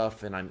drawing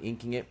stuff and I'm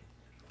inking it,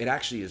 it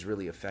actually is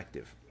really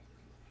effective.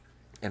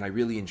 And I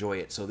really enjoy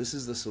it. So this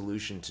is the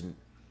solution to...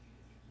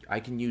 I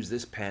can use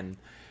this pen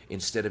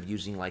instead of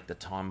using like the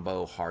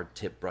Tombow hard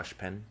tip brush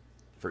pen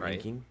for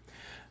inking.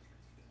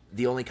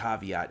 The only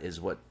caveat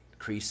is what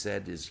Chris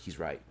said is he's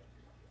right.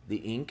 The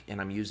ink, and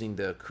I'm using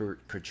the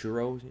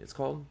Kurchuro, it's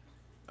called.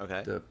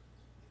 Okay. The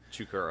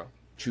Chukuro,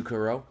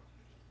 Chukuro.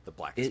 the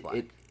blackest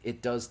black.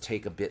 It does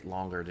take a bit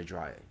longer to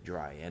dry.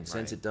 And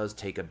since it does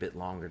take a bit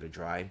longer to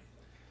dry,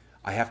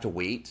 I have to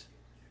wait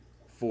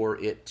for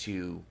it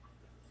to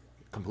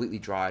completely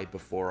dry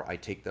before I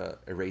take the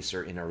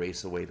eraser and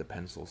erase away the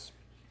pencils.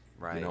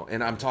 Right. You know,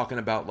 and I'm talking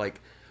about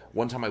like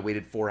one time I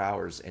waited 4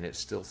 hours and it's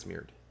still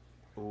smeared.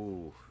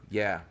 Ooh.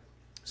 Yeah.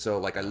 So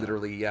like I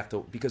literally have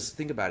to, because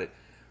think about it,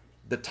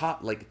 the top,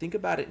 like think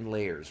about it in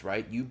layers,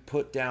 right? You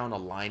put down a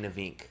line of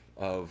ink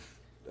of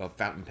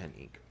fountain pen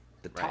ink.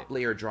 The top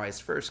layer dries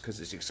first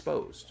because it's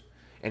exposed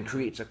and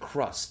creates a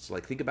crust.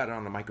 Like think about it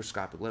on a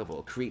microscopic level.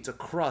 It creates a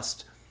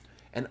crust,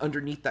 and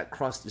underneath that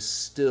crust is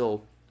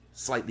still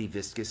slightly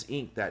viscous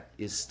ink that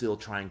is still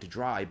trying to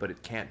dry, but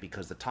it can't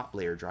because the top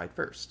layer dried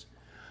first.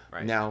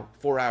 Right. Now,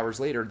 4 hours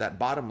later, that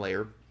bottom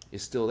layer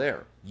is still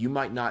there. You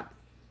might not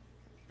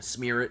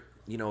smear it,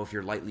 you know, if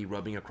you're lightly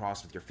rubbing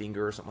across with your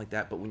finger or something like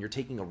that, but when you're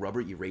taking a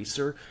rubber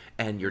eraser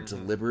and you're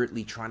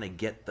deliberately trying to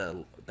get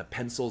the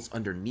pencils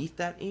underneath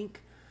that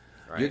ink,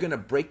 you're going to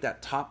break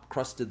that top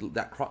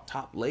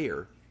top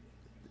layer,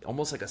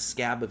 almost like a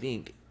scab of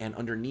ink, and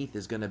underneath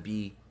is going to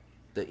be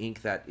the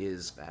ink that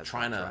is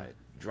trying to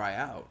dry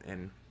out.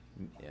 And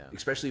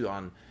especially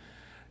on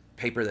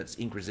paper that's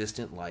ink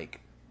resistant,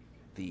 like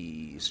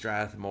the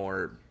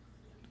Strathmore,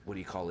 what do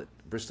you call it,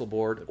 Bristol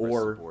board,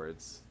 or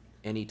boards.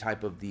 Any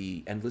type of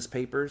the endless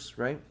papers,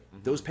 right?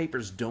 Those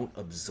papers don't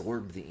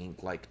absorb the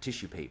ink like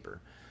tissue paper,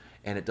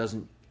 and it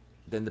doesn't,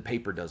 then the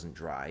paper doesn't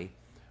dry,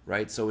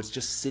 right? So it's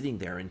just sitting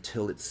there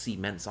until it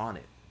cements on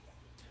it.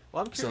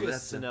 Well, I'm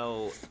curious to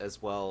know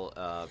as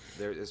well.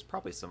 There's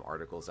probably some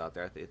articles out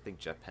there. I think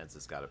Jeff Pence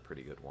has got a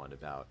pretty good one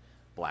about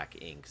black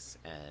inks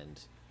and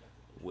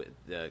with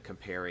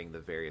comparing the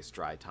various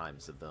dry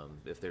times of them.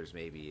 If there's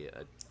maybe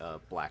a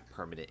black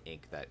permanent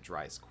ink that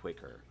dries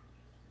quicker,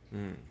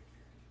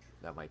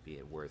 that might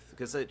be worth.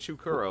 Because a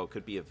Chukuro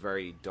could be a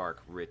very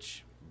dark,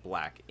 rich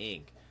black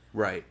ink,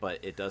 right?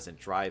 But it doesn't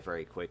dry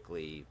very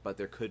quickly. But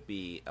there could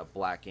be a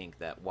black ink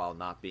that, while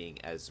not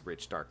being as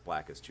rich, dark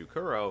black as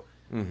Chukuro,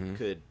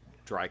 could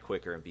dry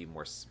quicker and be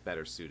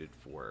better suited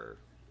for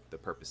the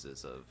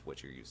purposes of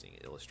what you're using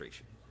in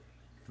illustration.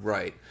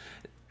 Right.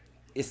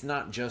 It's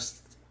not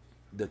just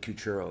the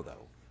Kuchuro,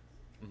 though.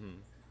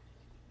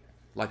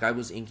 Like I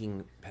was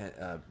inking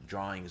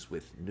drawings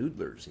with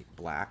Noodler's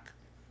black,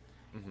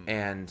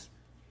 and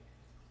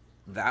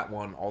that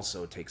one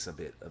also takes a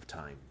bit of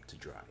time to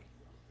dry.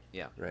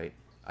 Yeah. Right.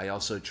 I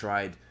also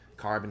tried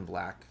Carbon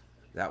Black.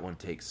 That one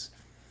takes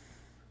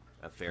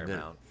a fair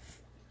amount.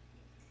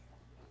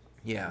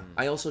 Yeah.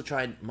 I also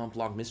tried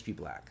Mont-Blanc Mystery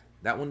Black.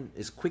 That one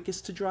is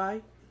quickest to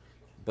dry,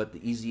 but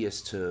the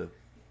easiest to,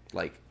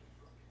 like,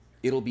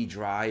 it'll be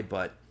dry,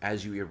 but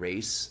as you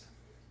erase,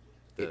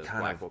 the it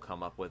kind black of will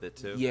come up with it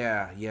too.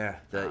 Yeah.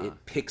 It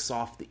picks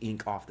off the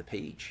ink off the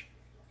page.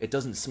 It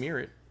doesn't smear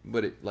it,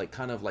 but it like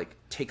kind of like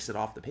takes it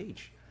off the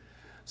page.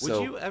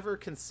 Would you ever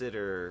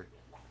consider,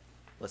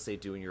 let's say,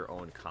 doing your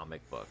own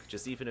comic book,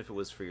 just even if it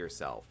was for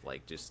yourself,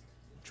 like just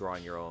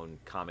drawing your own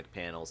comic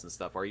panels and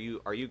stuff. Are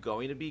you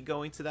going to be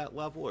going to that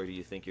level, or do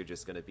you think you're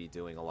just going to be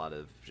doing a lot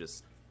of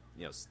just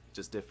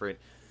just different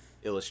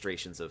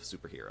illustrations of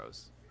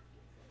superheroes?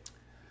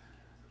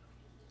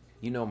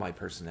 You know my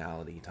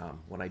personality, Tom.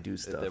 When I do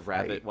stuff,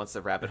 Once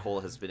the rabbit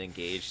hole has been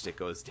engaged, it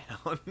goes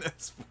down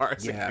as far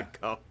as it can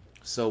go.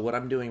 So what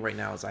I'm doing right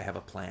now is I have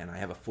a plan. I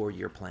have a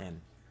 4-year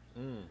plan,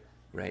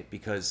 right?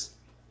 Because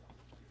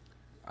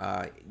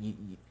I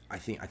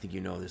think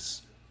you know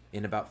this.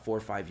 In about 4 or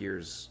 5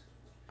 years,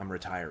 I'm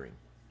retiring,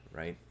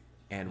 right?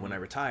 And when I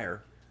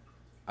retire,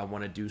 I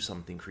want to do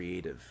something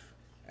creative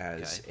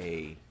as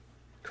a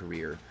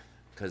career,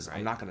 because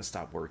I'm not going to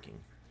stop working.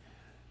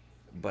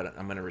 But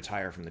I'm going to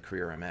retire from the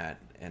career I'm at,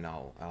 and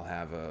I'll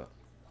have a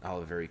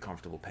very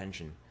comfortable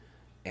pension.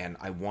 And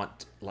I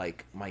want,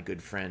 like my good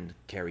friend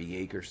Carrie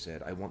Yeager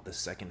said, I want the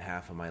second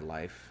half of my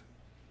life,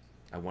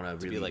 I want to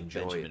really be like enjoy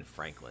Benjamin it.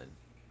 Franklin,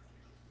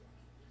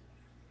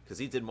 because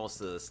he did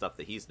most of the stuff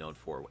that he's known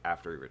for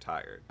after he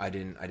retired. I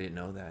didn't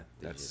know that.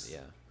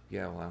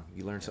 Yeah. Well,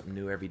 you learn something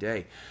new every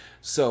day.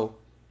 So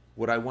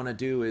what I want to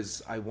do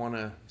is I want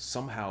to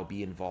somehow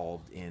be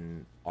involved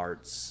in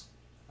arts.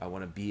 I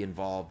want to be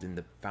involved in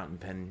the fountain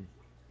pen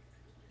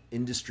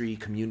industry,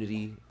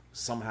 community,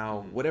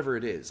 somehow, whatever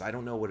it is. I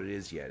don't know what it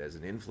is yet, as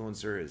an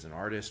influencer, as an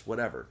artist,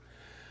 whatever.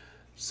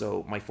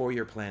 So my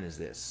 4-year plan is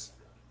this.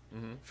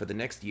 For the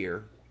next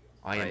year,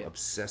 I am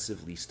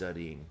obsessively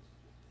studying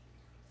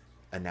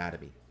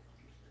anatomy,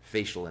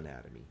 facial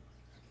anatomy,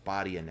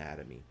 body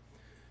anatomy.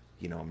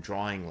 I'm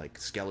drawing like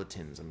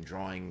skeletons. I'm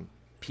drawing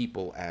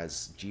people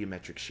as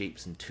geometric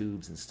shapes and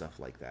tubes and stuff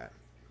like that.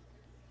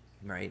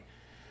 Right?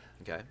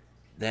 Okay.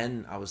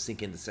 Then I was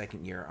thinking the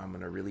second year I'm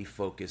going to really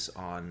focus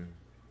on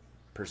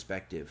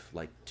perspective,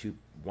 like 1.2,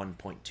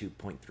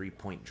 0.3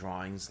 point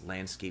drawings,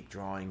 landscape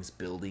drawings,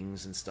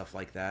 buildings and stuff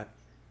like that,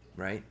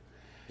 right?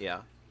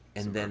 Yeah.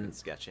 And some then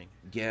sketching.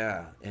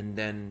 Yeah, and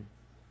then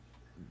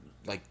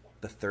like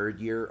the third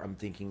year I'm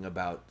thinking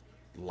about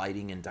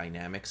lighting and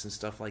dynamics and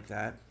stuff like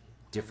that,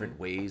 different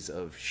ways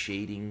of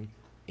shading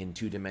in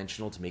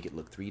 2-dimensional to make it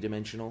look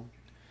 3-dimensional.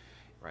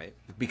 Right.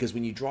 Because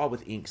when you draw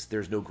with inks,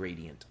 there's no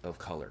gradient of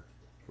color.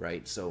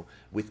 Right, so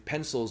with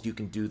pencils you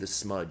can do the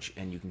smudge,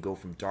 and you can go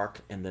from dark,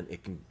 and then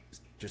it can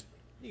just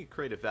you can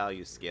create a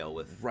value scale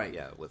with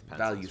with pencils,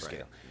 value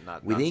scale.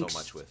 Not inks, so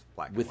much with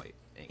black with and white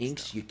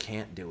inks. You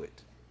can't do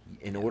it.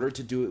 In order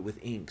to do it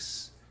with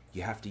inks,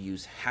 you have to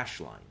use hash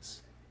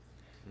lines,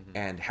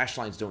 and hash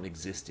lines don't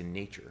exist in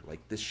nature.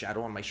 Like this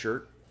shadow on my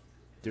shirt,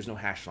 there's no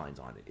hash lines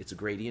on it. It's a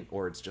gradient,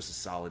 or it's just a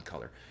solid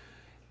color.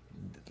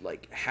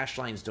 Like hash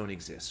lines don't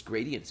exist.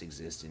 Gradients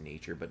exist in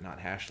nature, but not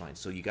hash lines.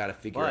 So you got to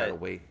figure out a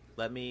way.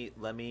 Let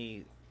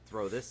me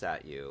throw this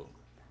at you.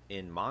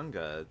 In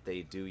manga,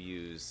 they do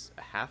use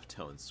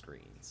halftone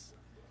screens.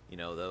 You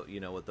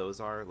know what those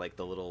are? Like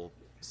the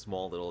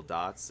small little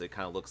dots. It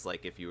kind of looks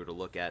like if you were to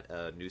look at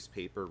a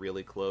newspaper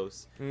really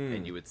close,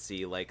 and you would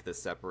see like the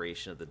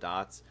separation of the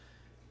dots.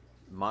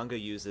 Manga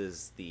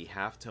uses the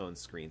halftone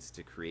screens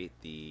to create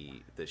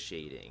the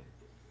shading,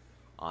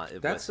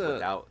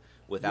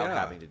 without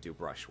having to do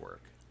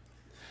brushwork.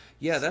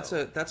 Yeah,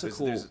 so that's a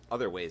cool. There's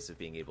other ways of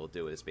being able to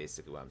do it. Is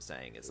basically what I'm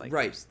saying. It's like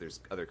there's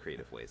other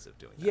creative ways of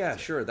doing it. Yeah,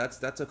 sure.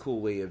 That's a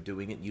cool way of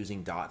doing it,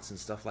 using dots and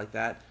stuff like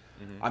that.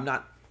 I'm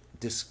not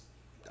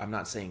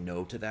saying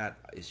no to that.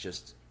 It's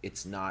just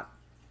it's not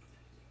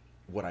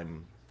what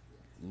I'm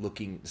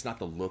looking. It's not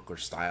the look or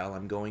style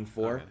I'm going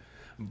for. Okay.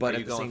 But are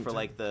you going for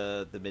like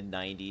the mid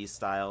 '90s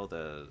style,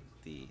 the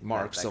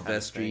Mark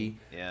Silvestri,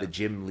 the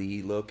Jim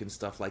Lee look and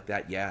stuff like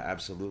that? Yeah,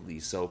 absolutely.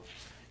 So.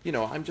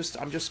 I'm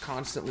just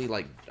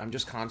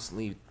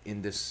constantly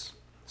in this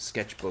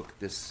sketchbook,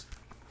 this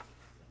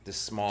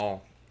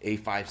small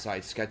A5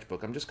 size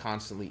sketchbook. I'm just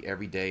constantly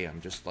every day. I'm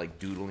just like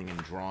doodling and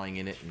drawing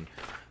in it, and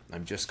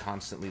I'm just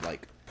constantly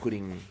like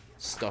putting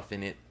stuff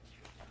in it,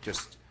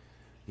 just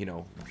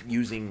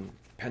using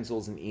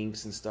pencils and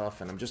inks and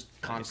stuff. And I'm just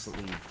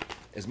constantly,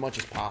 as much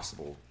as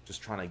possible,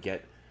 just trying to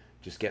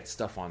get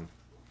stuff on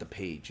the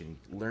page and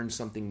learn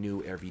something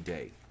new every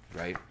day,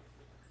 right?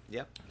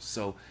 Yep.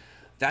 So.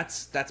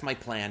 That's my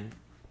plan,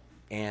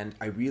 and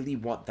I really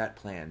want that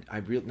plan.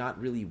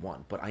 Not really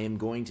want, but I am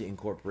going to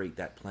incorporate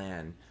that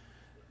plan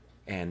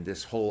and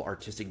this whole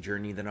artistic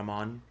journey that I'm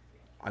on.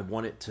 I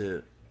want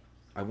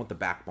the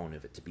backbone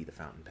of it to be the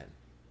fountain pen.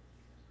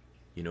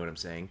 You know what I'm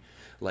saying?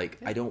 Like,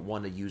 I don't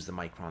want to use the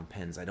Micron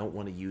pens. I don't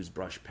want to use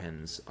brush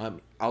pens.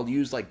 I'll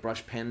use like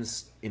brush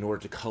pens in order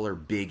to color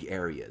big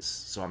areas.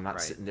 So I'm not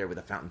sitting there with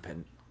a fountain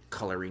pen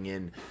coloring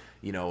in,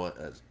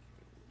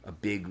 a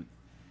big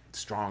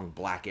strong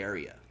black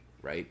area,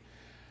 right?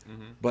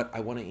 But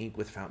I want to ink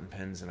with fountain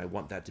pens, and I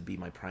want that to be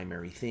my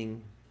primary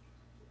thing,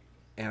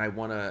 and I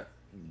want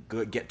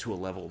to get to a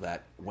level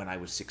that when I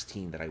was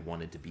 16 that I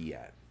wanted to be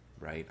at,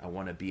 right? I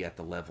want to be at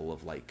the level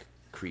of like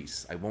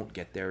Kreese. I won't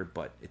get there,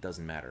 but it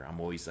doesn't matter. I'm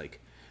always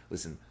like,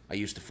 listen, I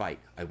used to fight.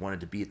 I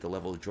wanted to be at the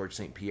level of Georges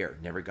St. Pierre.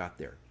 Never got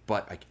there,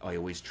 but I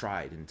always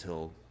tried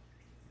until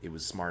it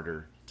was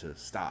smarter to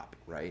stop,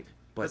 right?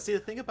 But see, the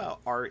thing about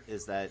art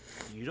is that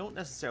you don't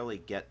necessarily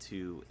get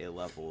to a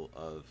level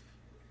of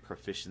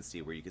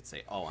proficiency where you could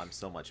say, "Oh, I'm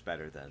so much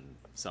better than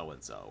so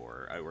and so,"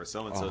 or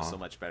 "So and so is so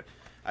much better."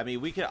 I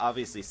mean, we could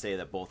obviously say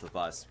that both of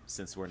us,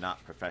 since we're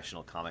not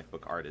professional comic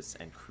book artists,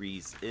 and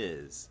Kreese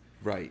is,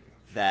 right,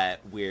 that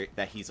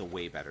he's a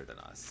way better than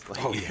us.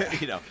 Like, oh yeah,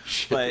 you know.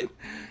 But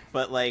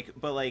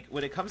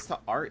when it comes to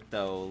art,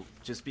 though,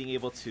 just being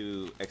able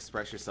to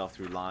express yourself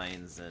through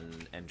lines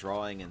and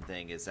drawing and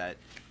thing is that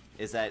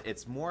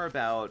it's more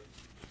about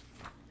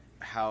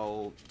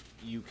how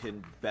you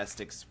can best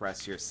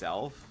express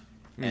yourself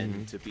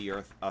and to be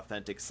your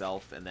authentic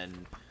self, and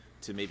then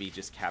to maybe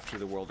just capture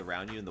the world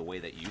around you in the way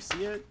that you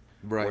see it,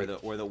 right,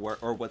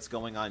 or what's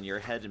going on in your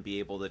head, and be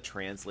able to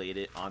translate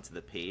it onto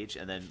the page,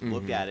 and then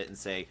look at it and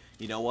say,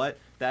 you know what,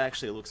 that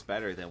actually looks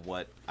better than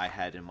what I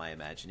had in my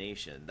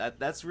imagination.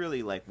 That's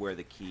really like where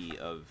the key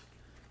of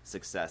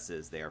success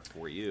is there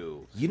for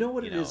you. You know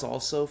what it is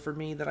also for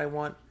me that I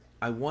want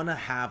to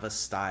have a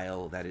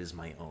style that is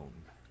my own.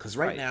 Because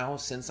right now,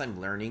 since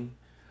I'm learning,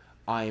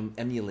 I'm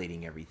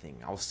emulating everything.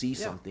 I'll see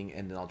something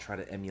and then I'll try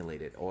to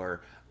emulate it,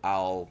 or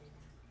I'll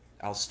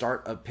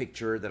start a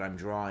picture that I'm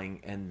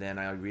drawing, and then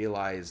I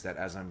realize that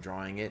as I'm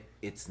drawing it,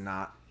 it's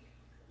not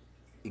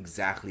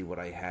exactly what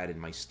I had in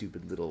my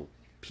stupid little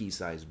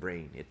pea-sized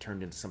brain. It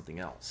turned into something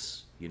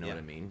else. You know what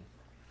I mean?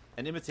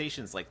 And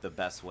imitation's like the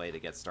best way to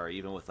get started,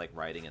 even with like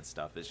writing and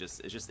stuff. Is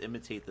just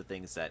imitate the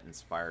things that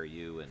inspire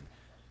you and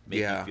make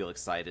you feel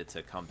excited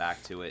to come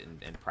back to it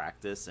and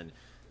practice, and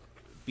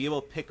be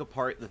able to pick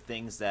apart the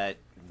things that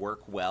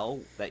work well,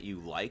 that you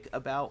like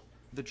about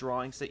the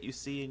drawings that you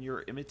see and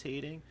you're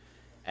imitating.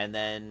 And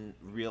then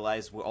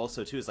realize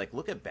also too is like,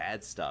 look at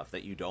bad stuff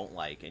that you don't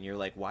like, and you're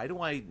like, why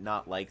do I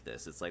not like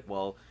this? It's like,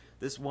 well,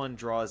 this one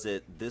draws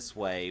it this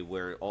way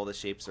where all the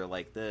shapes are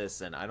like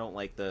this, and I don't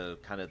like the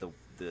kind of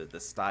the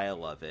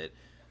style of it,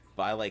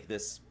 but I like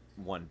this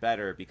one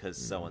better because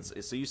so and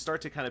so. So you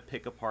start to kind of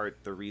pick apart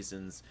the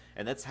reasons,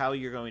 and that's how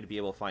you're going to be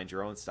able to find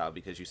your own style,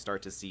 because you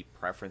start to see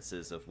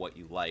preferences of what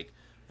you like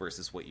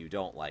versus what you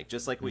don't like.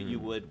 Just like what you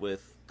would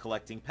with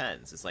collecting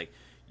pens. It's like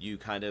you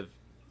kind of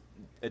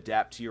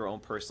adapt to your own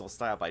personal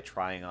style by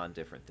trying on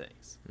different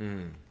things.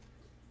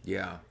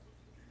 Yeah,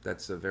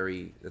 that's a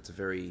very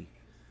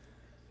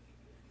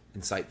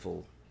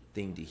insightful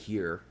thing to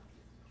hear.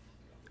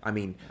 I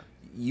mean,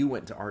 you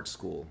went to art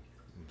school,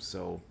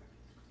 so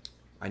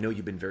I know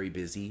you've been very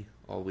busy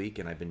all week,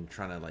 and I've been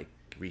trying to like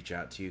reach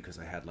out to you because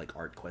I had like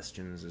art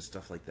questions and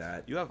stuff like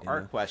that. You have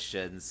art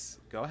questions.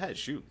 Go ahead,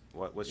 shoot.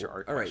 What's your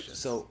art question? All right,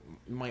 so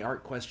my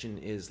art question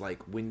is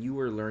like, when you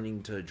were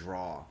learning to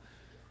draw.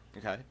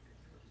 Okay.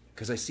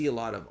 Because I see a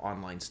lot of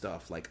online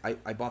stuff. Like,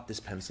 I bought this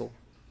pencil.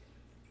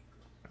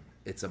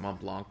 It's a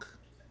Mont Blanc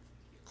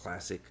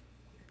Classic.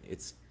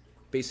 It's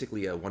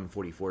basically a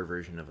 144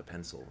 version of a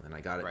pencil, and I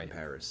got it in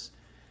Paris.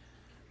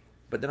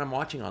 But then I'm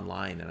watching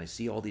online, and I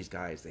see all these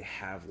guys. They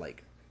have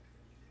like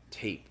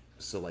tape,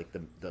 so like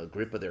the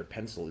grip of their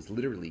pencil is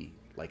literally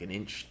like an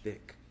inch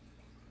thick.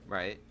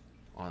 Right.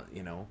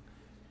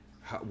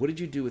 What did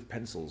you do with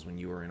pencils when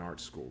you were in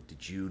art school?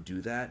 Did you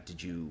do that?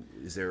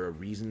 Is there a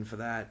reason for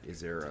that?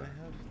 Is there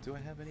do I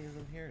have any of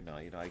them here? No,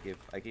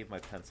 I gave my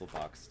pencil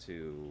box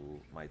to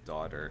my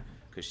daughter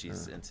because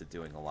she's into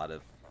doing a lot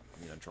of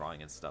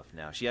drawing and stuff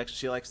now.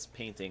 She likes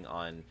painting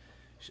on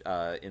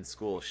in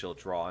school. She'll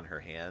draw on her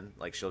hand,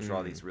 like she'll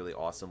draw these really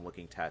awesome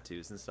looking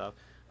tattoos and stuff.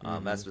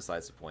 That's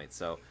besides the point.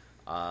 So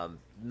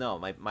no,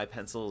 my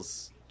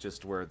pencils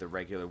just were the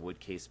regular wood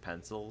case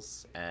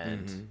pencils,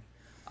 and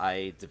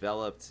I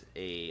developed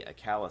a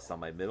callus on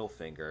my middle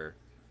finger,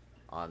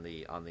 on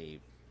the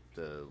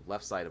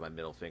left side of my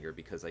middle finger,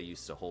 because I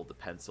used to hold the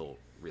pencil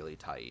really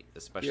tight,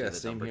 especially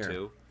the number here.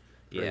 2.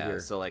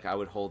 Right so like I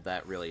would hold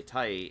that really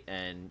tight,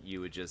 and you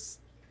would just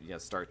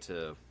start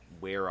to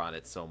wear on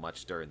it so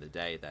much during the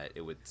day that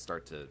it would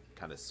start to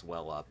kind of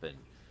swell up and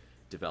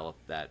develop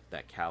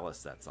that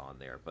callus that's on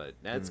there. But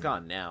it's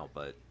gone now,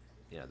 but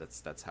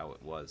that's how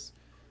it was.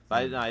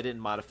 But I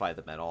didn't modify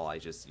them at all. I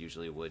just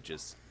usually would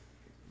just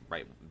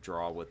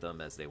draw with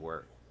them as they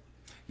were.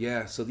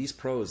 Yeah, so these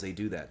pros, they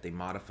do that. They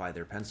modify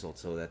their pencil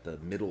so that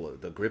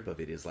the grip of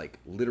it is like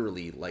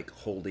literally like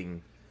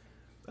holding.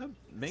 That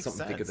makes something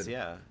sense. thicker than,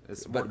 yeah,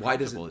 it's more but why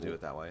does comfortable to do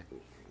it that way?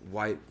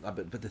 Why?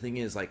 But the thing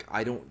is, like,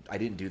 I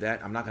didn't do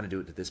that. I'm not going to do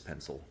it to this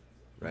pencil,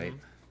 right?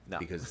 No,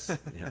 because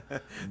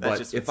that but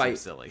just if seems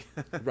silly.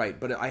 Right,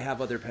 but I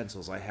have other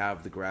pencils. I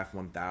have the Graph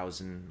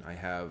 1000. I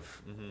have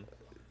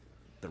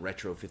the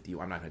Retro 50.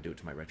 I'm not going to do it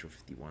to my Retro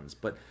 51s.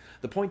 But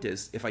the point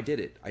is, if I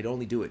did it, I'd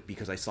only do it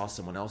because I saw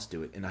someone else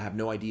do it, and I have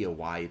no idea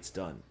why it's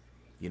done.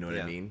 You know what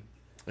I mean?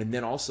 And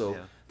then also,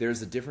 there's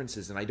the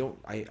differences, and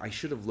I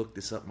should have looked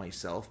this up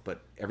myself,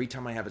 but every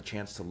time I have a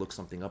chance to look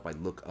something up, I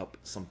look up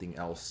something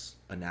else,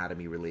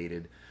 anatomy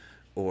related,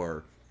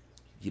 or,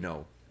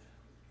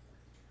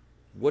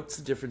 what's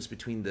the difference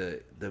between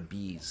the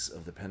B's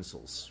of the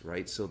pencils,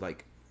 right? So,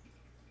 like,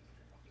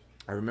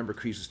 I remember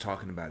Kreese was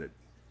talking about it.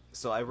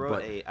 So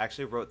I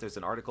actually wrote, there's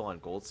an article on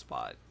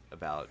Goldspot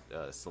about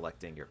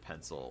selecting your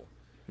pencil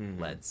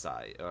lead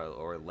size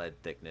or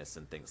lead thickness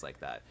and things like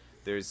that.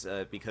 There's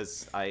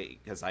because I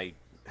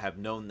have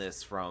known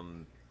this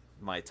from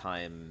my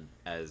time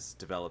as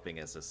developing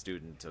as a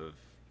student of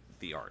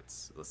the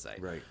arts, let's say.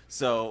 Right.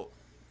 So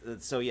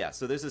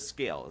there's a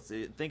scale.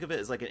 Think of it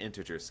as like an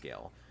integer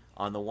scale.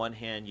 On the one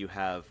hand, you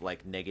have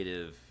like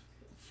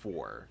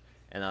 -4,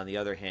 and on the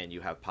other hand, you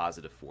have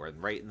 +4.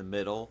 And right in the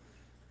middle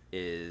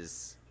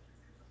is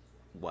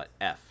what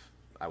F,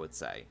 I would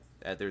say.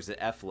 There's an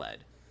F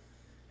lead,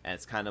 and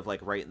it's kind of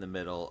like right in the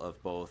middle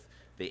of both.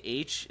 The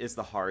H is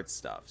the hard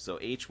stuff, so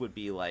H would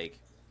be like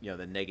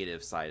the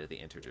negative side of the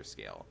integer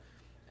scale,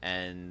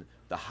 and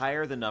the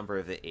higher the number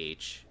of the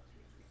H,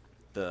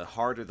 the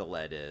harder the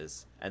lead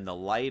is, and the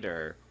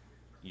lighter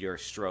your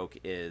stroke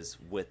is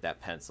with that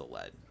pencil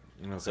lead.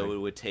 Okay. So it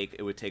would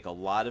take a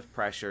lot of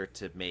pressure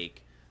to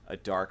make a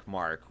dark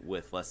mark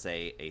with, let's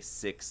say, a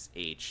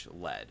 6H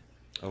lead.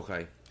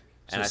 Okay.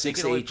 So and I think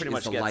it only pretty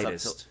much gets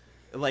lightest. up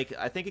to, like,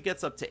 I think it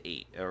gets up to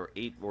 8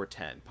 or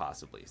 10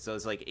 possibly. So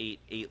it's like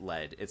 8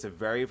 lead. It's a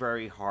very,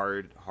 very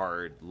hard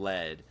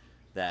lead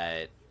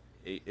that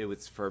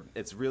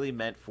it's really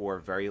meant for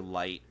very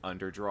light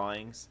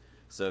underdrawings.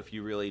 So if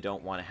you really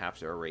don't want to have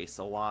to erase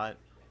a lot,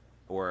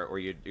 or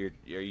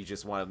you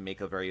just want to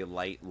make a very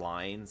light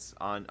lines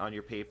on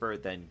your paper,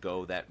 then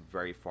go that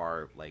very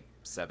far, like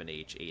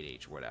 7H,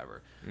 8H,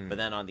 whatever. But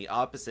then on the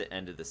opposite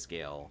end of the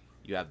scale,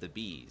 you have the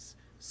Bs.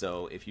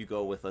 So if you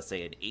go with, let's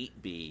say, an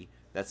 8B,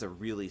 that's a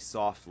really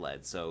soft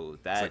lead. So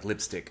that it's like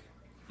lipstick.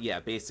 Yeah,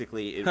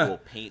 basically it will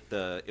paint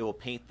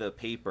the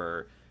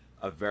paper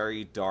a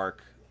very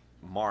dark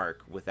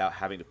mark without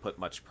having to put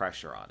much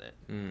pressure on it.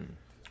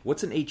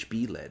 What's an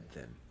HB lead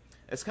then?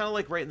 It's kind of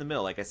like right in the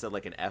middle, like I said,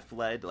 like an F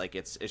lead. Like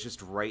it's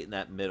just right in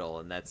that middle,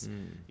 and that's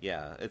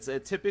It's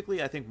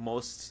typically, I think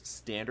most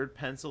standard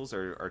pencils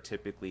are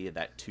typically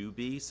that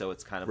 2B, so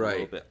it's kind of a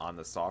little bit on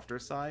the softer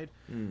side.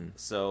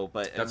 So,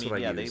 but that's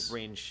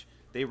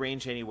they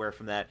range anywhere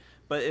from that.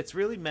 But it's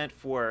really meant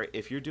for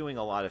if you're doing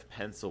a lot of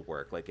pencil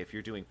work, like if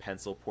you're doing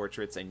pencil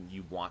portraits and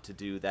you want to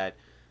do that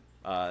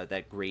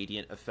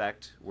gradient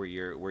effect where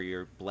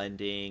you're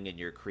blending and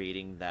you're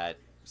creating that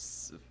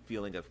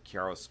feeling of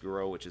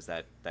chiaroscuro, which is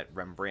that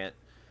Rembrandt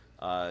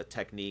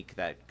technique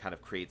that kind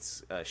of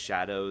creates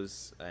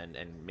shadows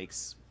and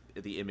makes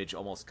the image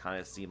almost kind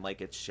of seem like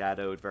it's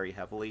shadowed very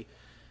heavily,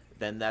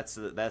 then that's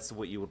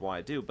what you would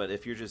want to do. But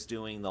if you're just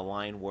doing the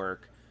line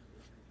work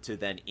to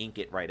then ink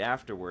it right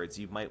afterwards,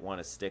 you might want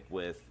to stick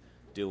with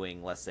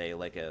doing, let's say,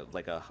 like a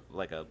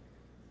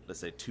let's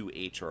say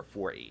 2H or a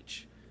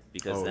 4H,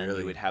 because then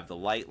you would have the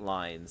light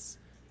lines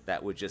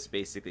that would just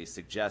basically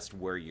suggest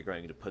where you're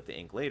going to put the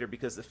ink later,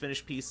 because the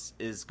finished piece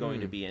is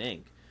going to be in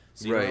ink.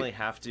 So you don't really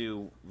have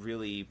to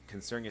really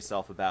concern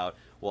yourself about,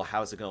 well,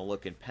 how's it going to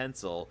look in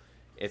pencil?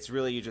 It's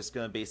really, you're just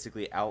going to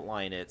basically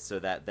outline it so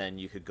that then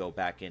you could go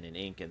back in and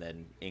ink, and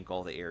then ink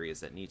all the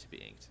areas that need to be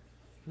inked.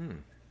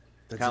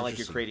 Kind of like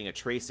you're creating a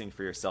tracing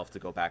for yourself to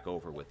go back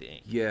over with the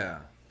ink. Yeah.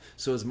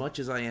 So as much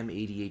as I am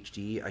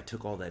ADHD, I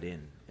took all that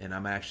in, and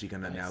I'm actually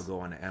going to now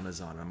go on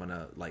Amazon. I'm going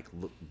to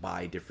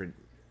buy different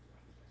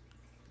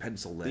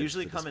pencil lead. They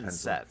usually come in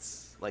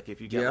sets. Like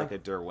if you get like a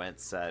Derwent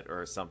set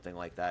or something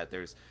like that,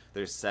 there's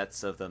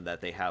sets of them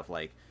that they have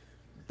like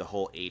the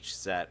whole H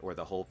set or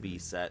the whole B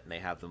set, and they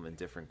have them in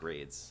different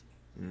grades.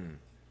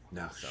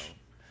 No, so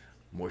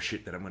more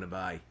shit that I'm gonna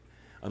buy,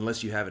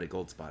 unless you have it at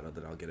Goldspot.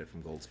 Then I'll get it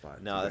from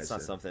Goldspot. No, that's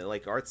not something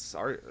like arts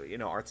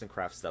and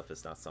craft stuff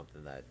is not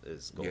something that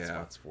is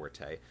Goldspot's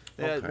forte.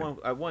 Okay.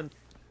 At one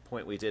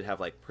point we did have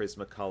like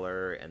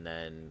Prismacolor, and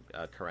then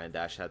Caran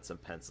d'Ache had some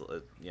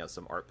pencil,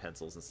 some art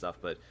pencils and stuff,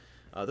 but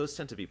those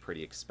tend to be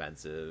pretty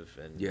expensive,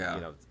 and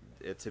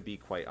to be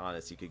quite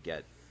honest, you could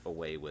get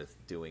away with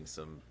doing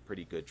some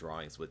pretty good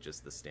drawings with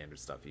just the standard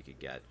stuff you could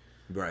get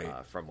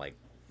from like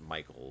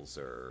Michaels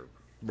or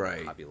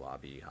Hobby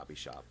Lobby, Hobby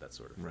Shop, that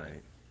sort of thing.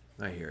 Right.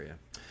 I hear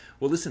you.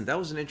 Well, listen, that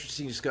was an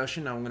interesting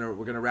discussion.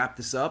 We're gonna wrap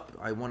this up.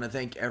 I want to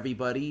thank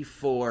everybody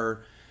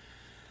for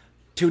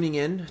tuning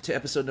in to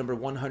episode number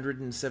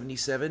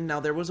 177. Now,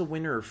 there was a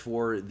winner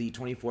for the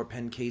 24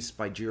 pen case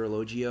by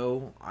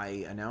Girologio.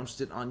 I announced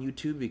it on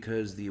YouTube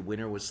because the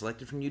winner was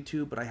selected from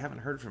YouTube, but I haven't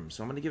heard from him.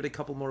 So I'm going to give it a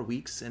couple more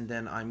weeks, and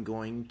then I'm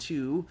going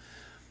to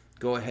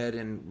go ahead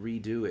and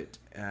redo it.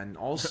 And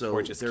also...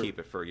 or just keep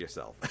it for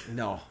yourself.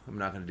 No, I'm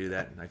not going to do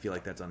that. I feel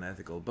like that's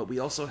unethical. But we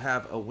also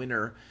have a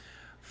winner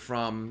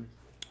from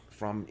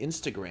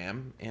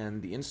Instagram,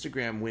 and the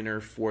Instagram winner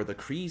for the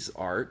Crease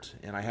art,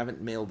 and I haven't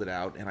mailed it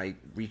out, and I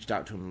reached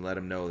out to him and let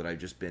him know that I've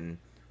just been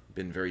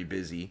very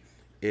busy,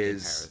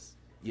 is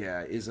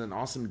an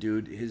awesome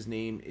dude. His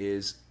name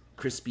is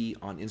Crispy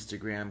on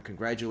Instagram.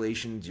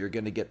 Congratulations, you're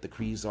going to get the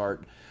Crease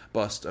art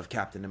bust of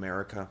Captain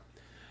America.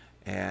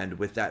 And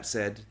with that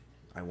said,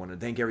 I want to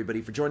thank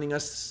everybody for joining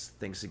us.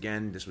 Thanks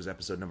again. This was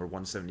episode number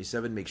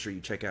 177. Make sure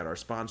you check out our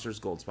sponsors,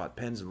 Goldspot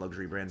Pens and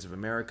Luxury Brands of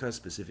America,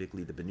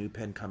 specifically the Benu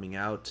pen coming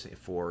out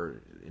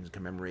in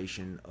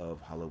commemoration of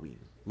Halloween.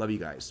 Love you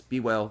guys. Be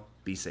well.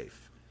 Be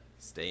safe.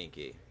 Stay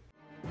inky.